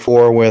were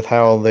before with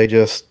how they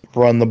just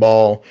run the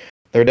ball.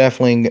 They're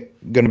definitely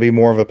going to be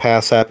more of a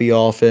pass-happy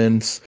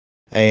offense,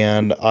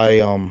 and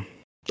I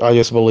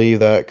just believe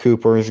that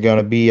Cooper is going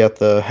to be at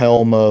the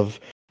helm of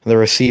the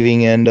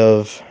receiving end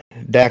of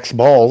Dak's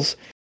balls.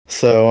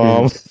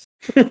 So,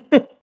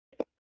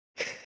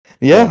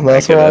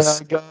 that's why I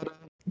got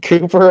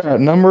Cooper at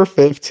number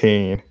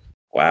 15.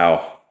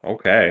 Wow.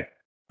 Okay.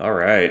 All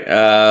right.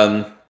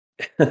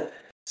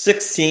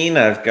 16.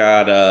 I've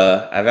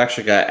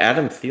actually got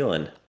Adam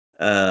Thielen.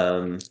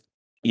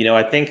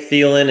 I think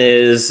Thielen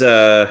is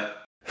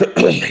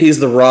he's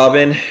the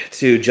Robin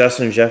to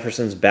Justin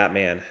Jefferson's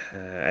Batman.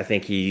 I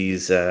think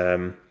he's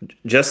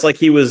just like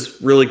he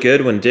was really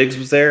good when Diggs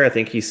was there. I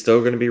think he's still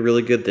going to be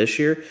really good this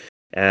year.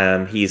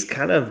 He's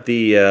kind of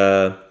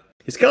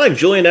like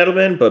Julian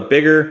Edelman, but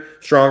bigger,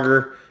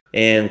 stronger,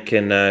 and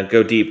can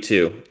go deep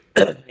too.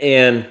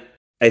 And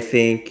I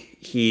think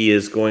he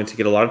is going to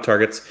get a lot of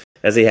targets,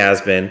 as he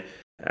has been.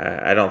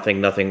 I don't think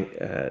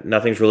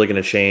nothing's really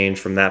going to change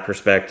from that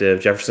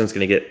perspective. Jefferson's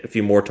going to get a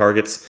few more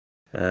targets,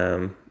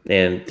 and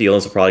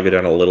Thielen's will probably go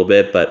down a little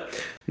bit,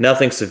 but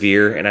nothing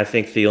severe. And I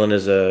think Thielen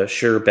is a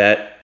sure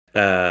bet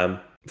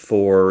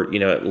for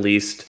at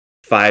least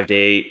 5 to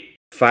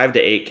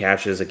 8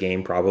 catches a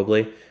game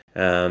probably.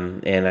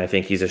 And I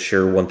think he's a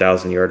sure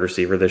 1,000-yard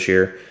receiver this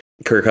year.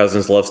 Kirk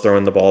Cousins loves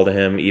throwing the ball to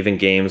him, even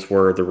games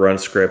where the run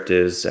script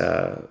is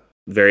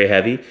very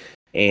heavy.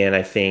 And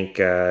I think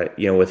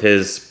with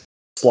his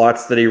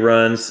slots that he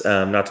runs,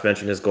 not to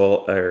mention his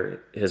goal or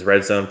his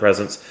red zone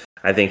presence,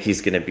 I think he's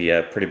going to be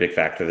a pretty big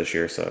factor this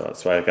year. So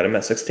that's why I've got him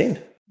at 16.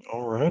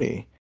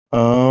 Alrighty.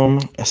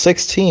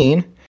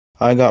 16,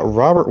 I got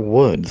Robert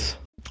Woods.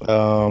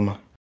 I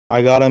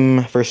got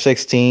him for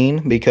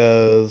 16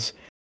 because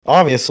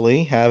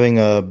obviously having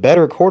a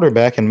better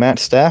quarterback in Matt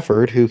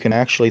Stafford who can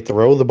actually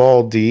throw the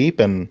ball deep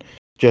and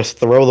just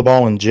throw the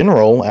ball in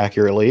general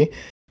accurately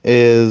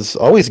is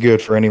always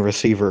good for any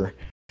receiver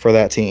for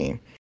that team.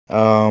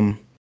 And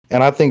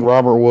I think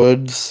Robert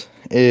Woods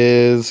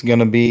is going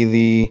to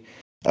be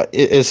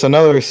it's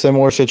another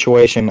similar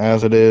situation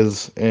as it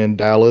is in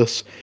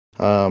Dallas.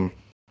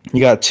 You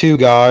got two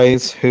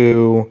guys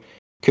who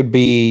could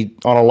be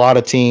on a lot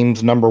of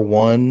teams' number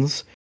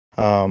ones.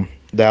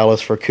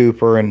 Dallas for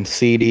Cooper and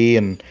CD,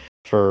 and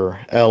for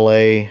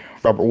LA,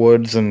 Robert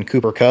Woods and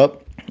Cooper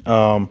Kupp.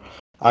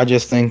 I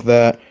just think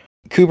that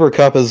Cooper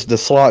Kupp is the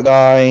slot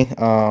guy.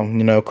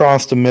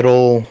 Across the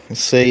middle,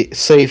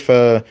 safe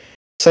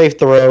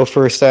throw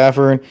for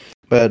Stafford.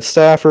 But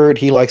Stafford,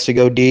 he likes to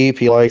go deep.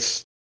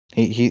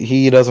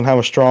 He doesn't have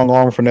a strong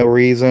arm for no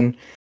reason.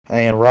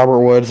 And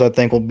Robert Woods, I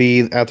think, will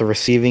be at the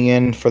receiving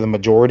end for the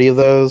majority of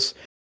those.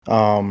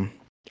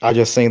 I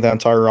just think that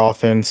entire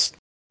offense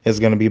is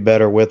going to be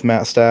better with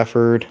Matt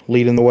Stafford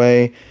leading the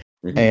way.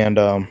 Mhm. And,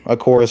 of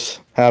course,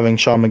 having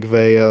Sean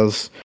McVay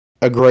as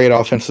a great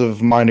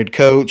offensive-minded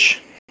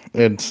coach,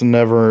 it's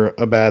never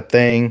a bad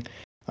thing.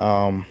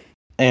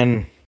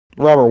 And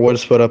Robert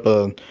Woods put up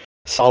a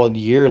solid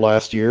year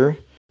last year.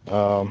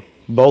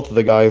 Both of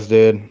the guys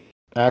did,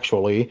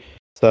 actually.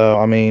 So,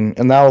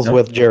 and that was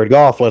with Jared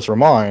Goff, let's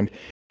remind.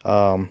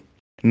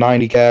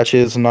 90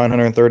 catches,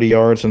 930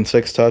 yards, and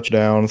 6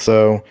 touchdowns.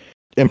 So,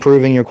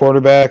 improving your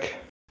quarterback,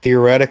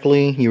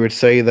 theoretically, you would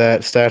say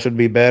that stats would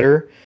be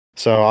better.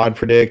 So, I'd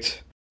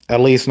predict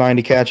at least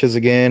 90 catches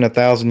again,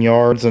 1,000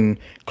 yards, and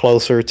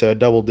closer to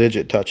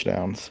double-digit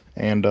touchdowns.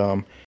 And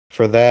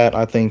for that,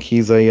 I think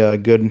he's a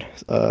good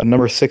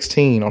number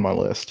 16 on my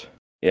list.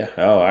 Yeah.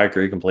 Oh, I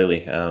agree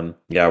completely.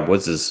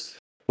 Woods is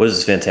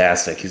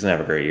fantastic. He's gonna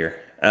have a great year.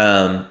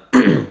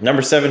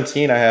 Number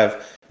 17, I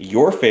have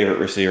your favorite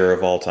receiver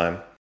of all time,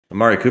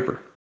 Amari Cooper.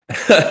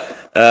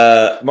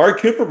 Amari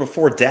Cooper,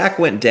 before Dak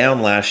went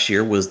down last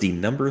year, was the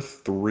number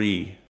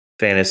 3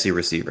 fantasy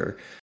receiver.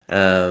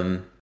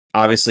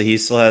 Obviously, he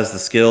still has the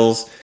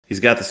skills. He's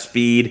got the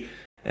speed.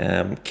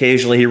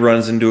 Occasionally, he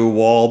runs into a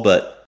wall,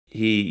 but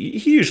he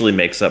usually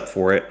makes up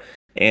for it.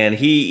 And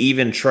he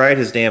even tried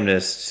his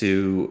damnedest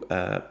to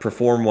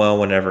perform well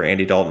whenever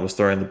Andy Dalton was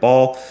throwing the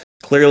ball.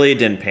 Clearly, it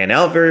didn't pan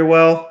out very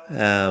well,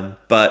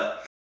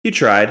 but he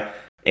tried.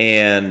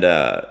 And,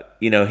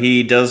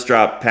 he does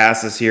drop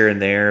passes here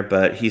and there,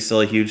 but he's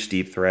still a huge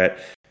deep threat.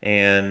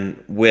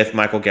 And with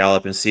Michael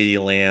Gallup and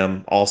CeeDee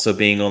Lamb also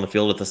being on the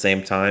field at the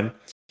same time,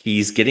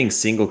 he's getting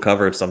single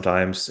coverage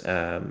sometimes.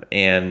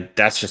 And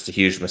that's just a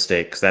huge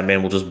mistake because that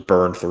man will just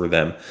burn through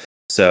them.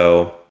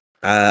 So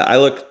I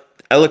look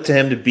to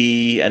him to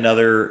be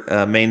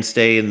another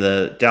mainstay in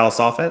the Dallas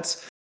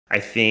offense. I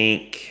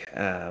think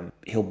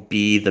he'll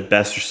be the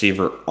best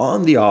receiver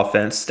on the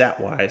offense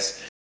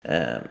stat-wise,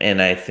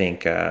 and I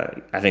think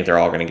they're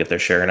all going to get their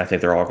share, and I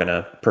think they're all going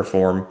to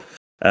perform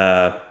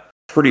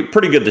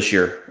pretty good this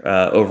year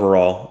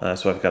overall.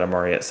 So I've got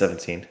Amari at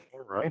 17.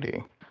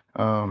 Alrighty.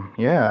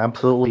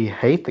 Absolutely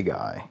hate the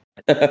guy,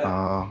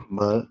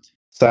 but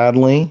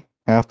sadly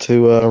have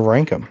to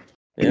rank him.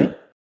 Yeah.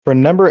 For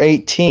number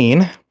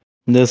 18.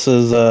 This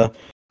is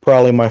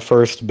probably my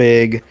first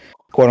big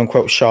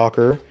quote-unquote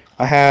shocker.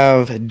 I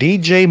have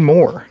DJ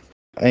Moore,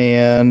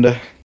 and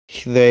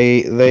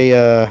they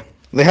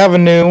have a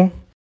new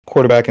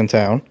quarterback in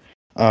town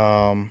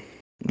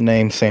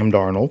named Sam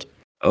Darnold.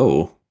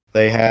 Oh.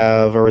 They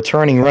have a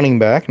returning running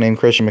back named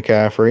Christian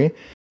McCaffrey,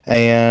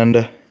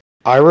 and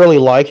I really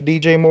like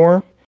DJ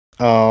Moore.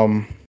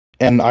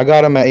 And I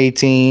got him at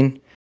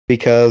 18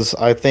 because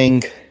I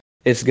think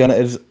it's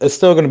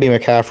still gonna be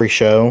McCaffrey's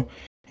show.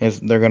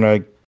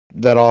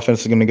 That offense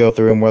is gonna go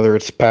through him whether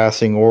it's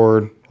passing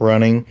or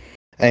running,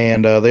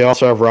 and they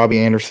also have Robbie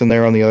Anderson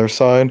there on the other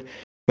side.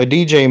 But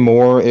DJ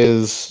Moore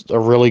is a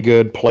really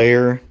good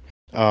player,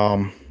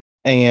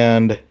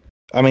 and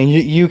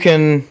you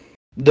can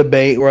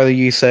debate whether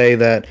you say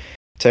that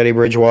Teddy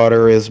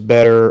Bridgewater is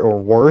better or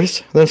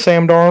worse than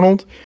Sam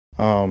Darnold.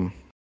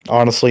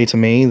 Honestly, to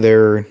me,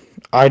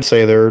 I'd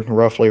say they're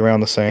roughly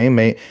around the same.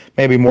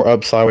 Maybe more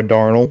upside with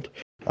Darnold.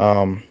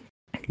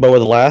 But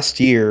with last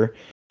year,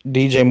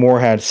 DJ Moore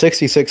had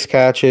 66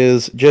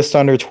 catches, just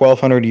under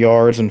 1,200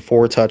 yards, and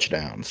 4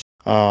 touchdowns.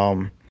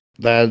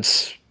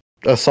 That's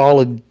a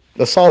solid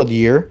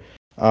year.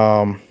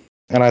 And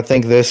I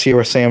think this year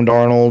with Sam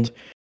Darnold,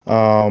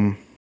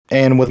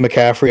 and with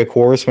McCaffrey, of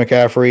course,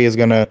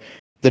 the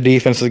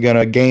defense is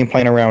gonna game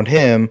plan around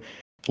him,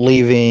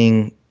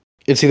 leaving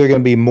it's either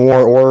gonna be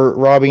Moore or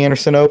Robbie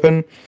Anderson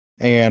open.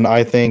 And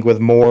I think with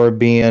Moore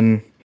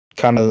being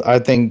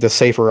the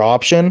safer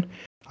option,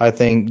 I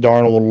think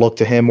Darnold will look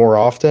to him more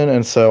often,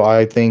 and so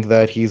I think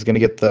that he's going to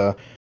get the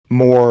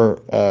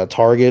more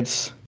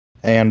targets.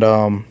 And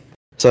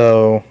that's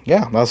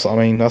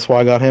why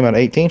I got him at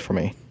 18 for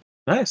me.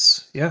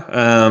 Nice, yeah.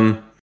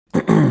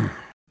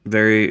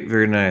 Very,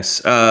 very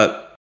nice.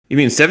 You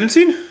mean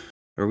 17?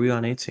 Or are we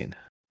on 18?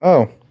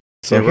 Oh,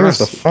 so yeah, here's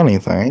the funny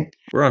thing.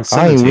 We're on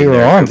 17. We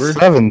were on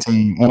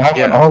 17, and I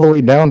went all the way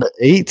down to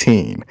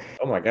 18.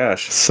 Oh my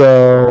gosh.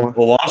 So,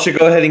 well, why don't you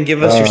go ahead and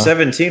give us your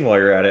 17 while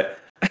you're at it?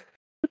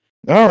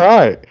 All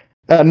right.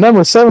 At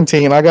number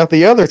 17, I got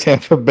the other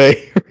Tampa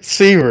Bay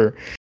receiver.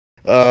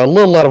 A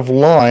little out of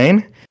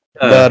line,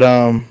 but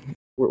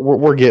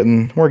we're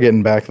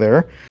getting back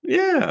there.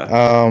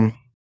 Yeah.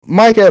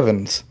 Mike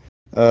Evans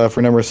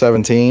for number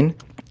 17.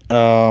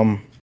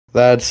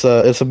 That's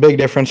it's a big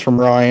difference from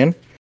Ryan,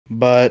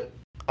 but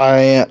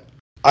I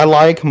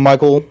like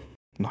Mike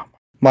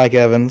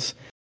Evans,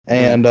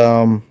 and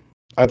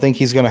I think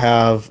he's going to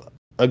have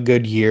a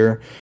good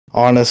year.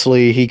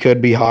 Honestly, he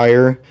could be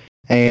higher.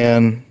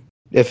 And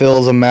if it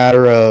was a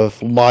matter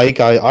of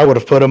I would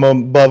have put him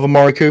above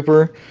Amari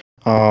Cooper,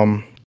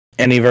 and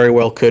he very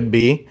well could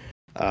be.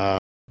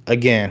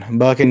 Again,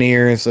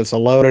 Buccaneers, it's a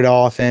loaded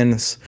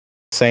offense.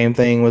 Same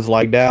thing with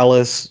like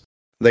Dallas.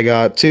 They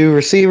got 2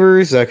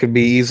 receivers that could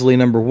be easily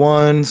number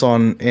ones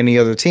on any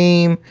other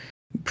team,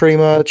 pretty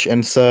much.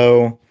 And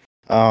so,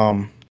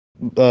 I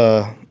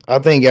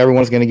think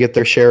everyone's going to get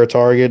their share of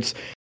targets.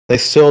 They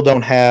still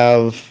don't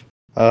have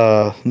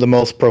the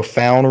most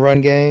profound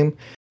run game.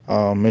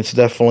 It's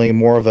definitely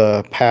more of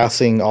a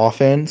passing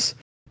offense.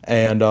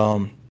 And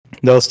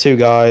those 2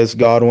 guys,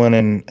 Godwin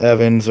and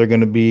Evans, are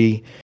going to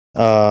be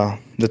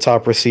the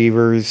top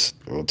receivers,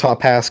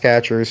 top pass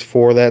catchers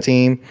for that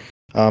team.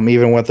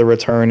 Even with the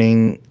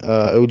returning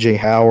O.J.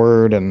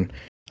 Howard and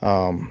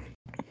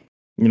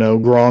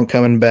Gronk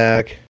coming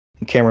back,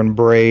 Cameron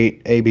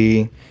Brate,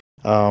 AB.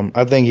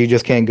 I think you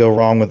just can't go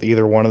wrong with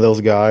either one of those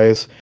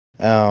guys.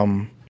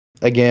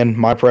 Again,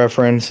 my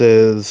preference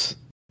is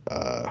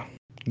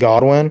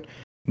Godwin,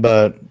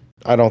 but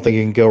I don't think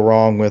you can go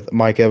wrong with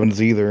Mike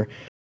Evans either.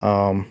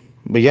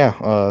 But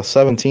yeah,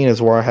 17 is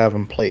where I have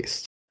him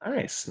placed.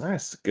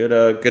 Nice.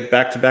 Good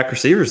back-to-back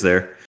receivers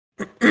there.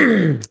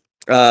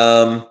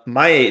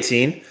 My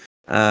 18,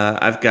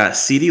 I've got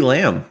CeeDee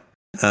Lamb,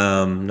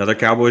 another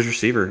Cowboys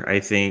receiver. I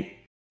think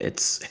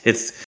it's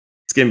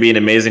going to be an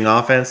amazing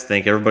offense. I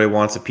think everybody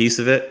wants a piece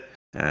of it,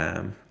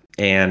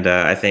 and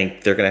I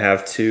think they're going to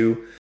have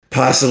 2,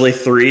 possibly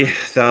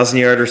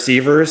 3,000-yard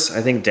receivers.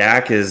 I think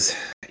Dak is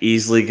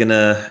easily going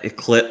to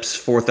eclipse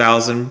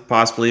 4,000,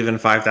 possibly even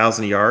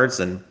 5,000 yards.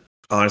 And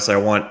honestly, I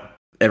want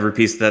every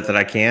piece of that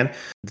I can.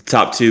 The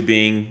top 2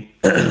 being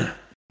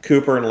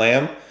Cooper and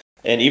Lamb.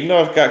 And even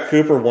though I've got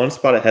Cooper 1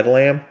 spot ahead of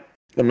Lamb,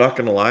 I'm not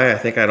going to lie, I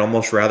think I'd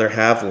almost rather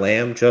have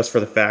Lamb just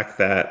for the fact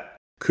that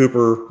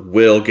Cooper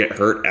will get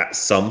hurt at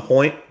some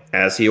point,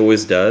 as he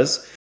always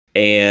does.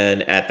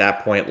 And at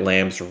that point,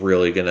 Lamb's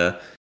really going to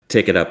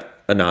take it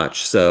up a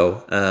notch.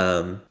 So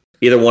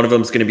either one of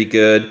them is going to be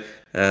good,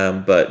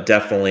 but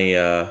definitely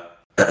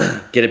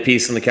get a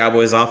piece in the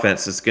Cowboys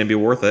offense. It's going to be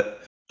worth it.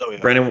 Oh,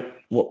 yeah. Brandon,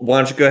 why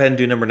don't you go ahead and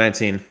do number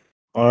 19?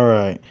 All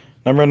right.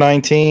 Number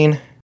 19,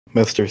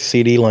 Mr.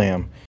 CeeDee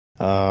Lamb.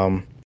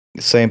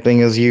 Same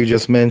thing as you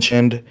just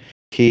mentioned.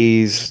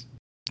 He's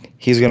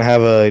going to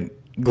have a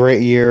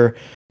great year.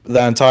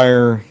 The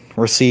entire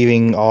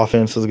receiving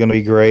offense is going to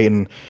be great,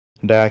 and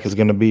Dak is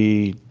going to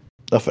be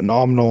a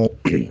phenomenal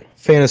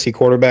fantasy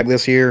quarterback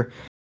this year,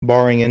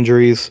 barring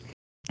injuries.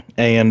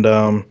 And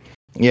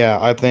yeah,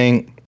 I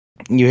think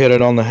you hit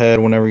it on the head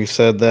whenever you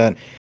said that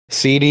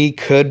CD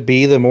could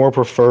be the more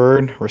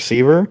preferred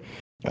receiver.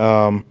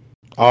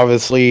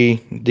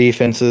 Obviously,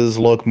 defenses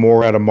look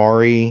more at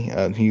Amari.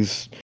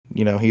 He's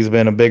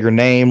been a bigger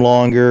name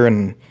longer,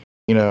 and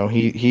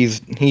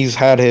he's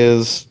had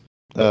his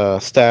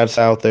stats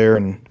out there,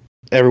 and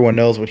everyone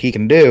knows what he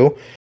can do.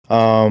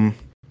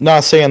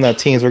 Not saying that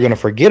teams are going to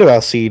forget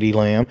about CeeDee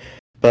Lamb,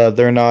 but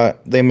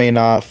they may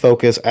not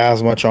focus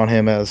as much on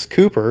him as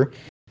Cooper.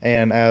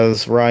 And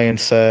as Ryan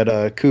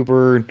said,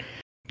 Cooper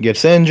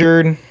gets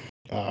injured.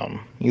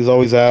 He's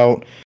always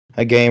out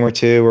a game or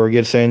two, or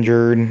gets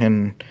injured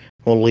and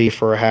will leave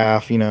for a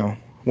half,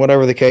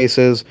 whatever the case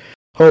is.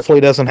 Hopefully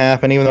it doesn't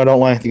happen, even though I don't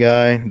like the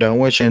guy. Don't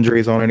wish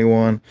injuries on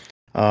anyone.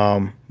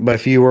 But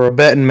if you were a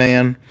betting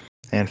man,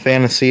 and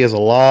fantasy is a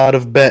lot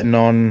of betting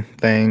on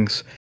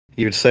things,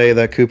 you would say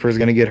that Cooper is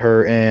going to get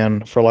hurt,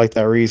 and for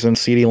that reason,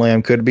 CeeDee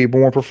Lamb could be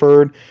more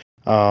preferred.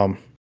 But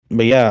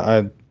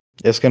yeah,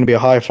 it's going to be a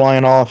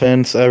high-flying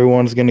offense.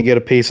 Everyone's going to get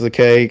a piece of the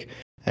cake,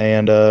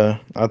 and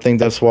I think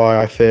that's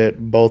why I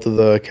fit both of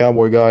the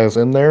Cowboy guys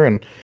in there,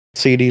 and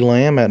CeeDee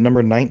Lamb at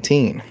number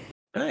 19.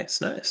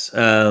 Nice.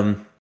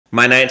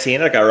 My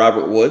 19, I got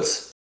Robert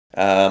Woods.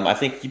 I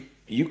think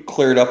you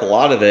cleared up a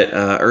lot of it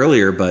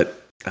earlier,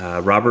 but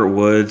Robert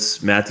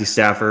Woods, Matthew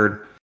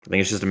Stafford, I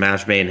think it's just a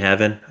match made in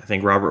heaven. I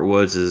think Robert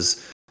Woods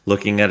is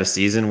looking at a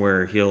season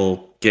where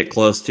he'll get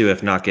close to,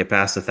 if not get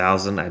past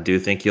 1,000. I do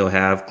think he'll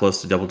have close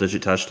to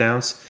double-digit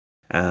touchdowns.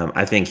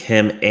 I think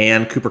him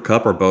and Cooper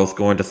Kupp are both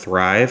going to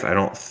thrive. I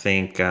don't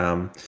think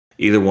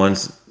either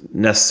one's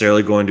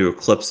necessarily going to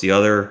eclipse the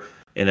other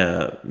in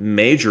a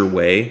major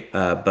way,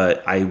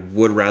 but I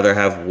would rather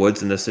have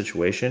Woods in this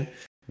situation.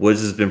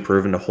 Woods has been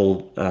proven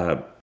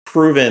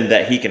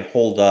that he can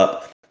hold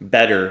up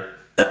better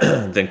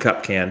than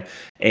Kupp can,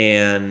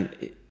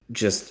 and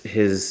just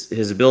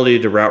his ability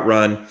to route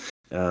run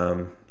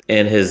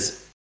and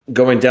his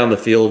going down the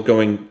field,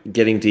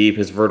 getting deep,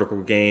 his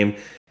vertical game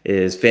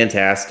is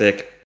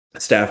fantastic.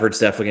 Stafford's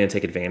definitely going to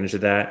take advantage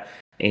of that,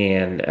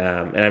 and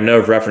I know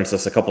I've referenced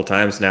this a couple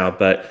times now,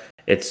 but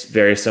it's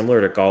very similar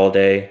to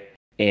Galladay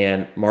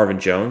and Marvin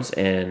Jones,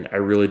 and I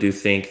really do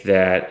think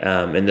that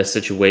in this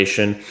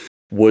situation,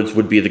 Woods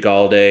would be the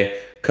Galladay,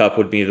 Kupp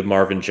would be the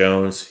Marvin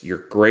Jones.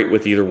 You're great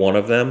with either one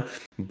of them,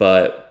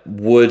 but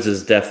Woods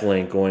is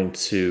definitely going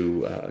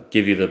to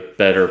give you the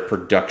better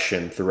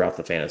production throughout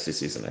the fantasy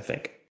season, I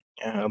think.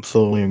 Yeah,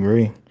 absolutely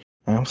agree.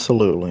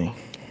 Absolutely.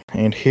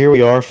 And here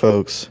we are,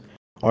 folks.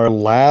 Our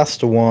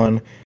last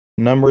one,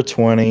 number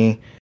 20.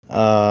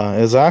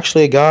 is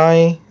actually a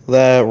guy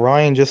that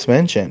Ryan just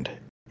mentioned.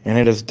 And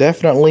it is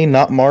definitely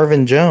not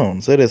Marvin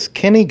Jones. It is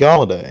Kenny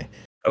Golladay.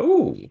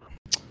 Oh,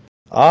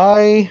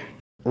 I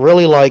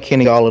really like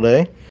Kenny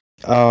Golladay.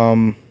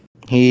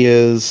 He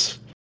is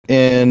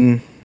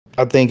in,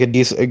 I think,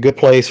 a good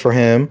place for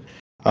him.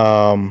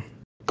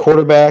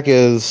 Quarterback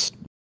is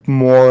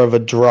more of a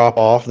drop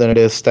off than it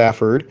is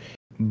Stafford,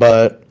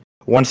 but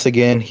once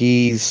again,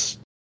 he's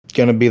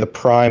going to be the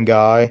prime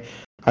guy.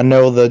 I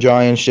know the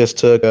Giants just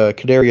took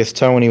Kadarius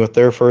Toney with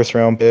their first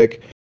round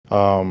pick.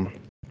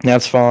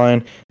 That's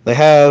fine. They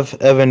have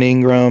Evan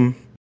Ingram.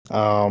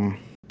 Not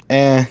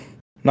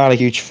a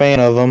huge fan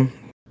of him.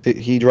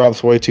 He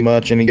drops way too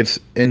much and he gets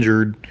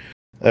injured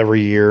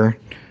every year.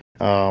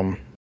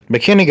 But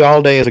Kenny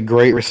Golladay is a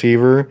great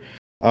receiver.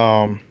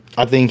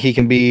 I think he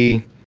can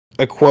be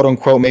a quote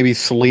unquote maybe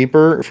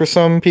sleeper for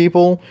some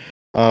people.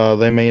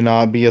 They may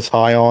not be as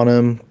high on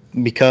him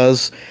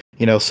because,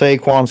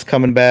 Saquon's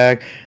coming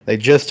back. They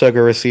just took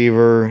a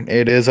receiver.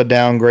 It is a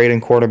downgrade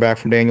in quarterback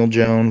from Daniel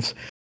Jones.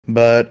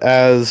 But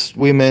as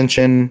we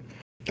mentioned,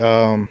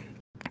 kind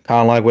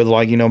of like with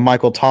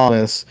Michael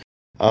Thomas,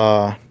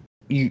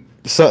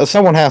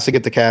 someone has to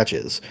get the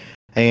catches,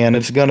 and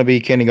it's going to be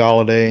Kenny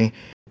Golladay.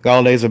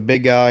 Galladay's a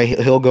big guy.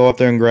 He'll go up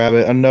there and grab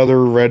it.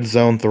 Another red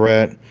zone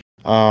threat.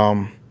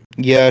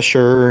 Yeah,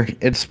 sure.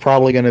 It's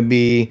probably going to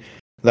be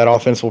that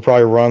offense will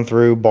probably run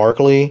through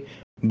Barkley,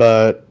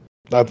 but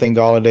I think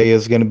Golladay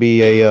is going to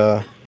be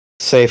a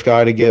safe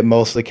guy to get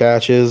most of the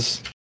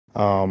catches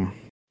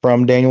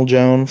from Daniel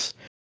Jones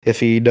if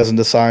he doesn't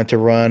decide to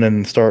run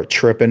and start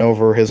tripping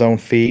over his own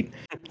feet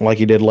like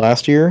he did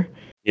last year.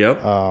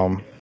 yep.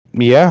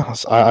 Yeah,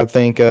 I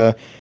think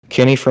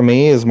Kenny for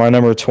me is my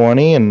number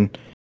 20 and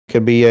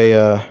could be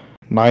a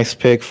nice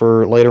pick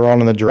for later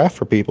on in the draft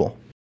for people.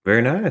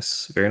 Very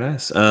nice. Very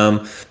nice. I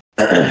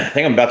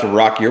think I'm about to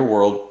rock your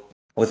world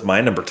with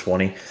my number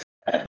 20.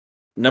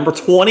 Number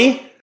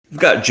 20, we've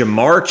got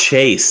Jamar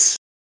Chase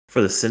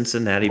for the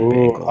Cincinnati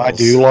Bengals. I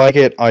do like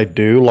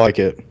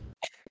it.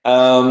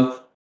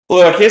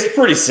 Look, it's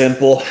pretty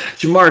simple.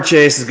 Jamar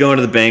Chase is going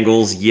to the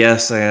Bengals.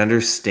 Yes, I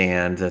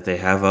understand that they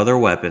have other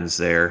weapons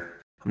there.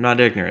 I'm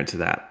not ignorant to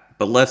that.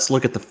 But let's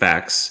look at the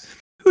facts.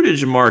 Who did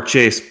Jamar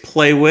Chase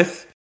play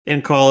with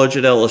in college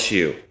at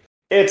LSU?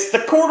 It's the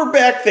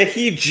quarterback that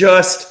he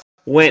just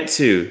went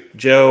to,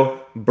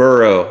 Joe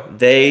Burrow.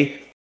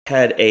 They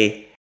had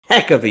a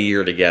heck of a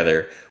year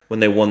together when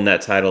they won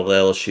that title at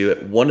LSU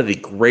at one of the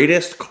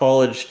greatest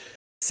college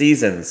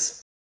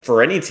seasons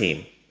for any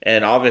team.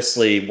 And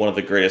obviously one of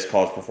the greatest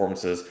college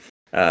performances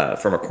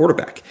from a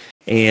quarterback.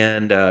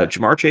 And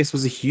Jamar Chase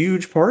was a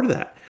huge part of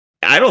that.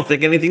 I don't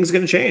think anything's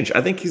going to change.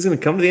 I think he's going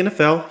to come to the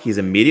NFL. He's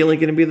immediately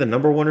going to be the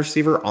number one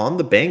receiver on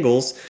the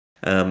Bengals.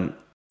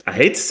 I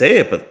hate to say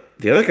it, but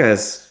the other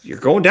guys, you're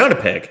going down a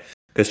peg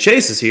because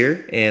Chase is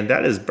here, and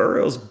that is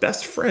Burrow's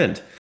best friend.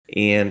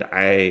 And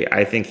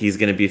I think he's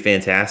going to be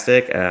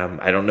fantastic.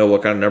 I don't know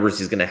what kind of numbers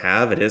he's going to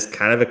have. It is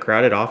kind of a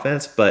crowded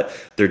offense, but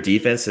their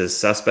defense is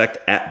suspect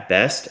at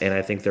best, and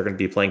I think they're going to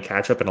be playing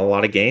catch-up in a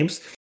lot of games.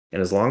 And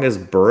as long as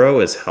Burrow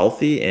is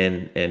healthy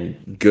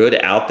and good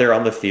out there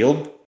on the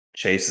field,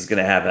 Chase is going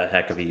to have a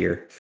heck of a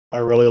year. I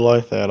really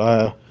like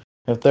that.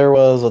 If there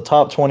was a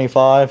top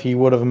 25, he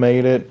would have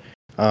made it.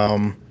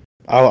 I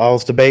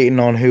was debating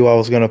on who I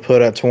was going to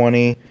put at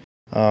 20.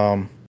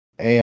 And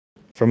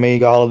for me,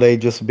 Golladay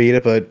just beat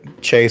it,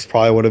 but Chase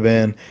probably would have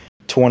been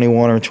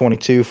 21 or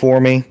 22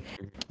 for me.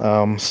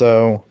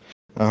 So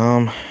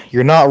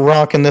you're not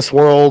rocking this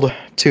world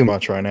too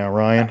much right now,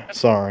 Ryan.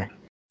 Sorry.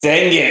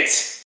 Dang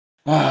it.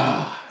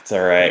 It's all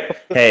right.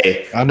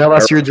 Hey. I know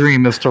that's your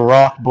dream, is to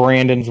rock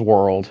Brandon's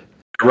world.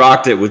 I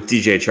rocked it with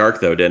DJ Chark,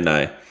 though, didn't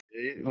I?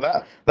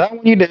 That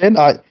one you did.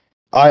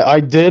 I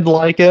did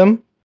like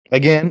him.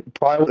 Again,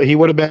 probably he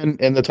would have been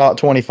in the top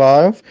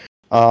 25.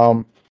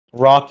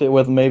 Rocked it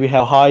with maybe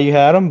how high you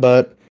had him,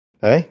 but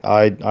hey,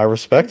 I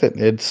respect it.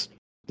 It's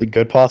a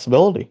good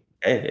possibility.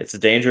 Hey, it's a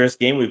dangerous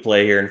game we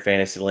play here in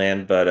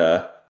Fantasyland, but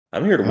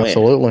I'm here to win.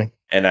 Absolutely.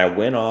 And I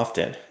win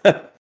often.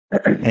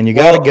 And you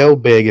got to go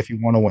big if you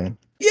want to win.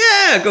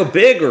 Yeah, go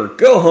big or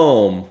go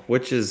home,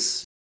 which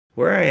is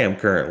where I am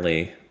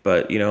currently.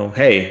 But,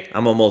 hey,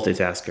 I'm a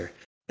multitasker.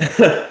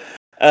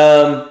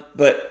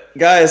 But,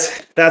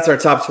 guys, that's our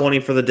top 20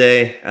 for the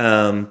day.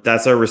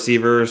 That's our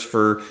receivers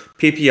for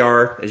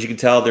PPR. As you can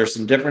tell, there's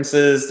some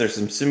differences. There's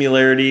some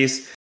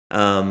similarities.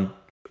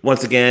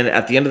 Once again,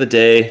 at the end of the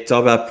day, it's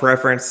all about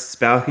preference. It's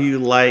about who you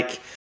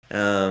like.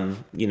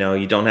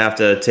 You don't have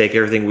to take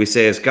everything we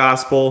say as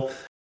gospel.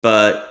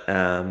 But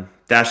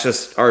that's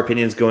just our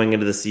opinions going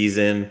into the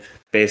season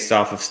based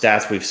off of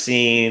stats we've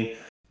seen,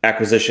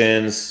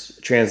 acquisitions,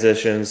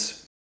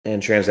 transitions,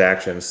 and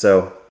transactions.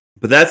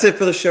 But that's it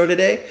for the show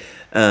today.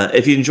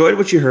 If you enjoyed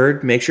what you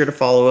heard, make sure to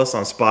follow us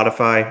on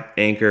Spotify,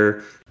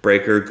 Anchor,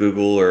 Breaker,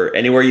 Google, or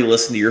anywhere you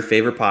listen to your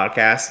favorite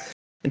podcasts.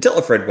 And tell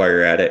a friend while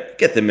you're at it.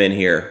 Get them in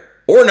here.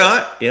 Or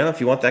not, if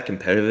you want that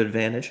competitive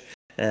advantage.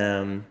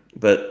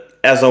 But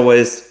as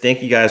always,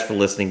 thank you guys for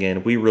listening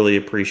in. We really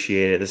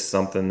appreciate it. This is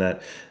something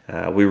that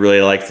we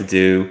really like to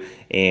do.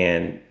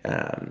 And,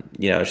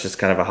 it's just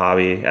kind of a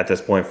hobby at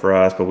this point for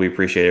us, but we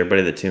appreciate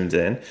everybody that tunes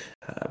in.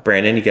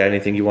 Brandon, you got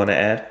anything you want to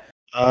add?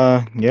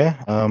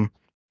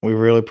 We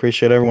really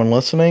appreciate everyone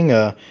listening.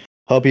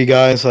 Hope you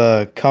guys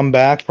come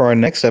back for our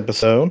next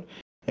episode.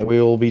 And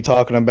we will be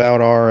talking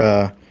about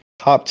our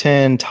top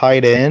 10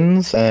 tight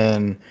ends,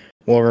 and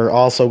we're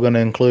also going to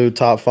include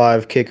top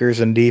 5 kickers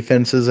and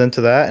defenses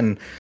into that. And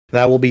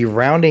that will be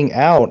rounding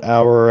out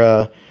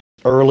our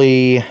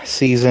early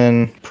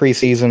season,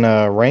 preseason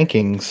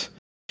rankings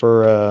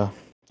for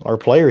our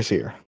players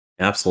here.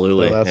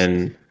 Absolutely. So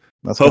and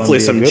hopefully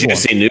some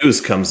juicy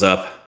news comes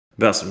up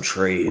about some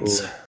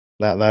trades. Ooh,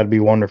 that'd be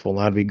wonderful.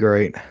 That'd be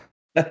great.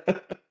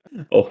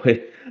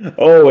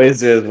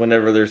 Always is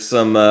whenever there's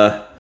some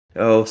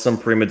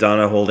prima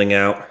donna holding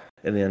out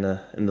in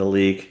the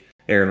league,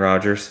 Aaron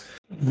Rodgers.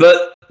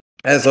 But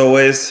as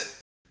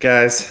always,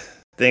 guys,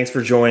 thanks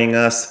for joining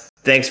us.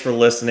 Thanks for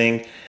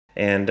listening,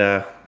 and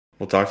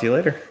we'll talk to you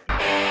later.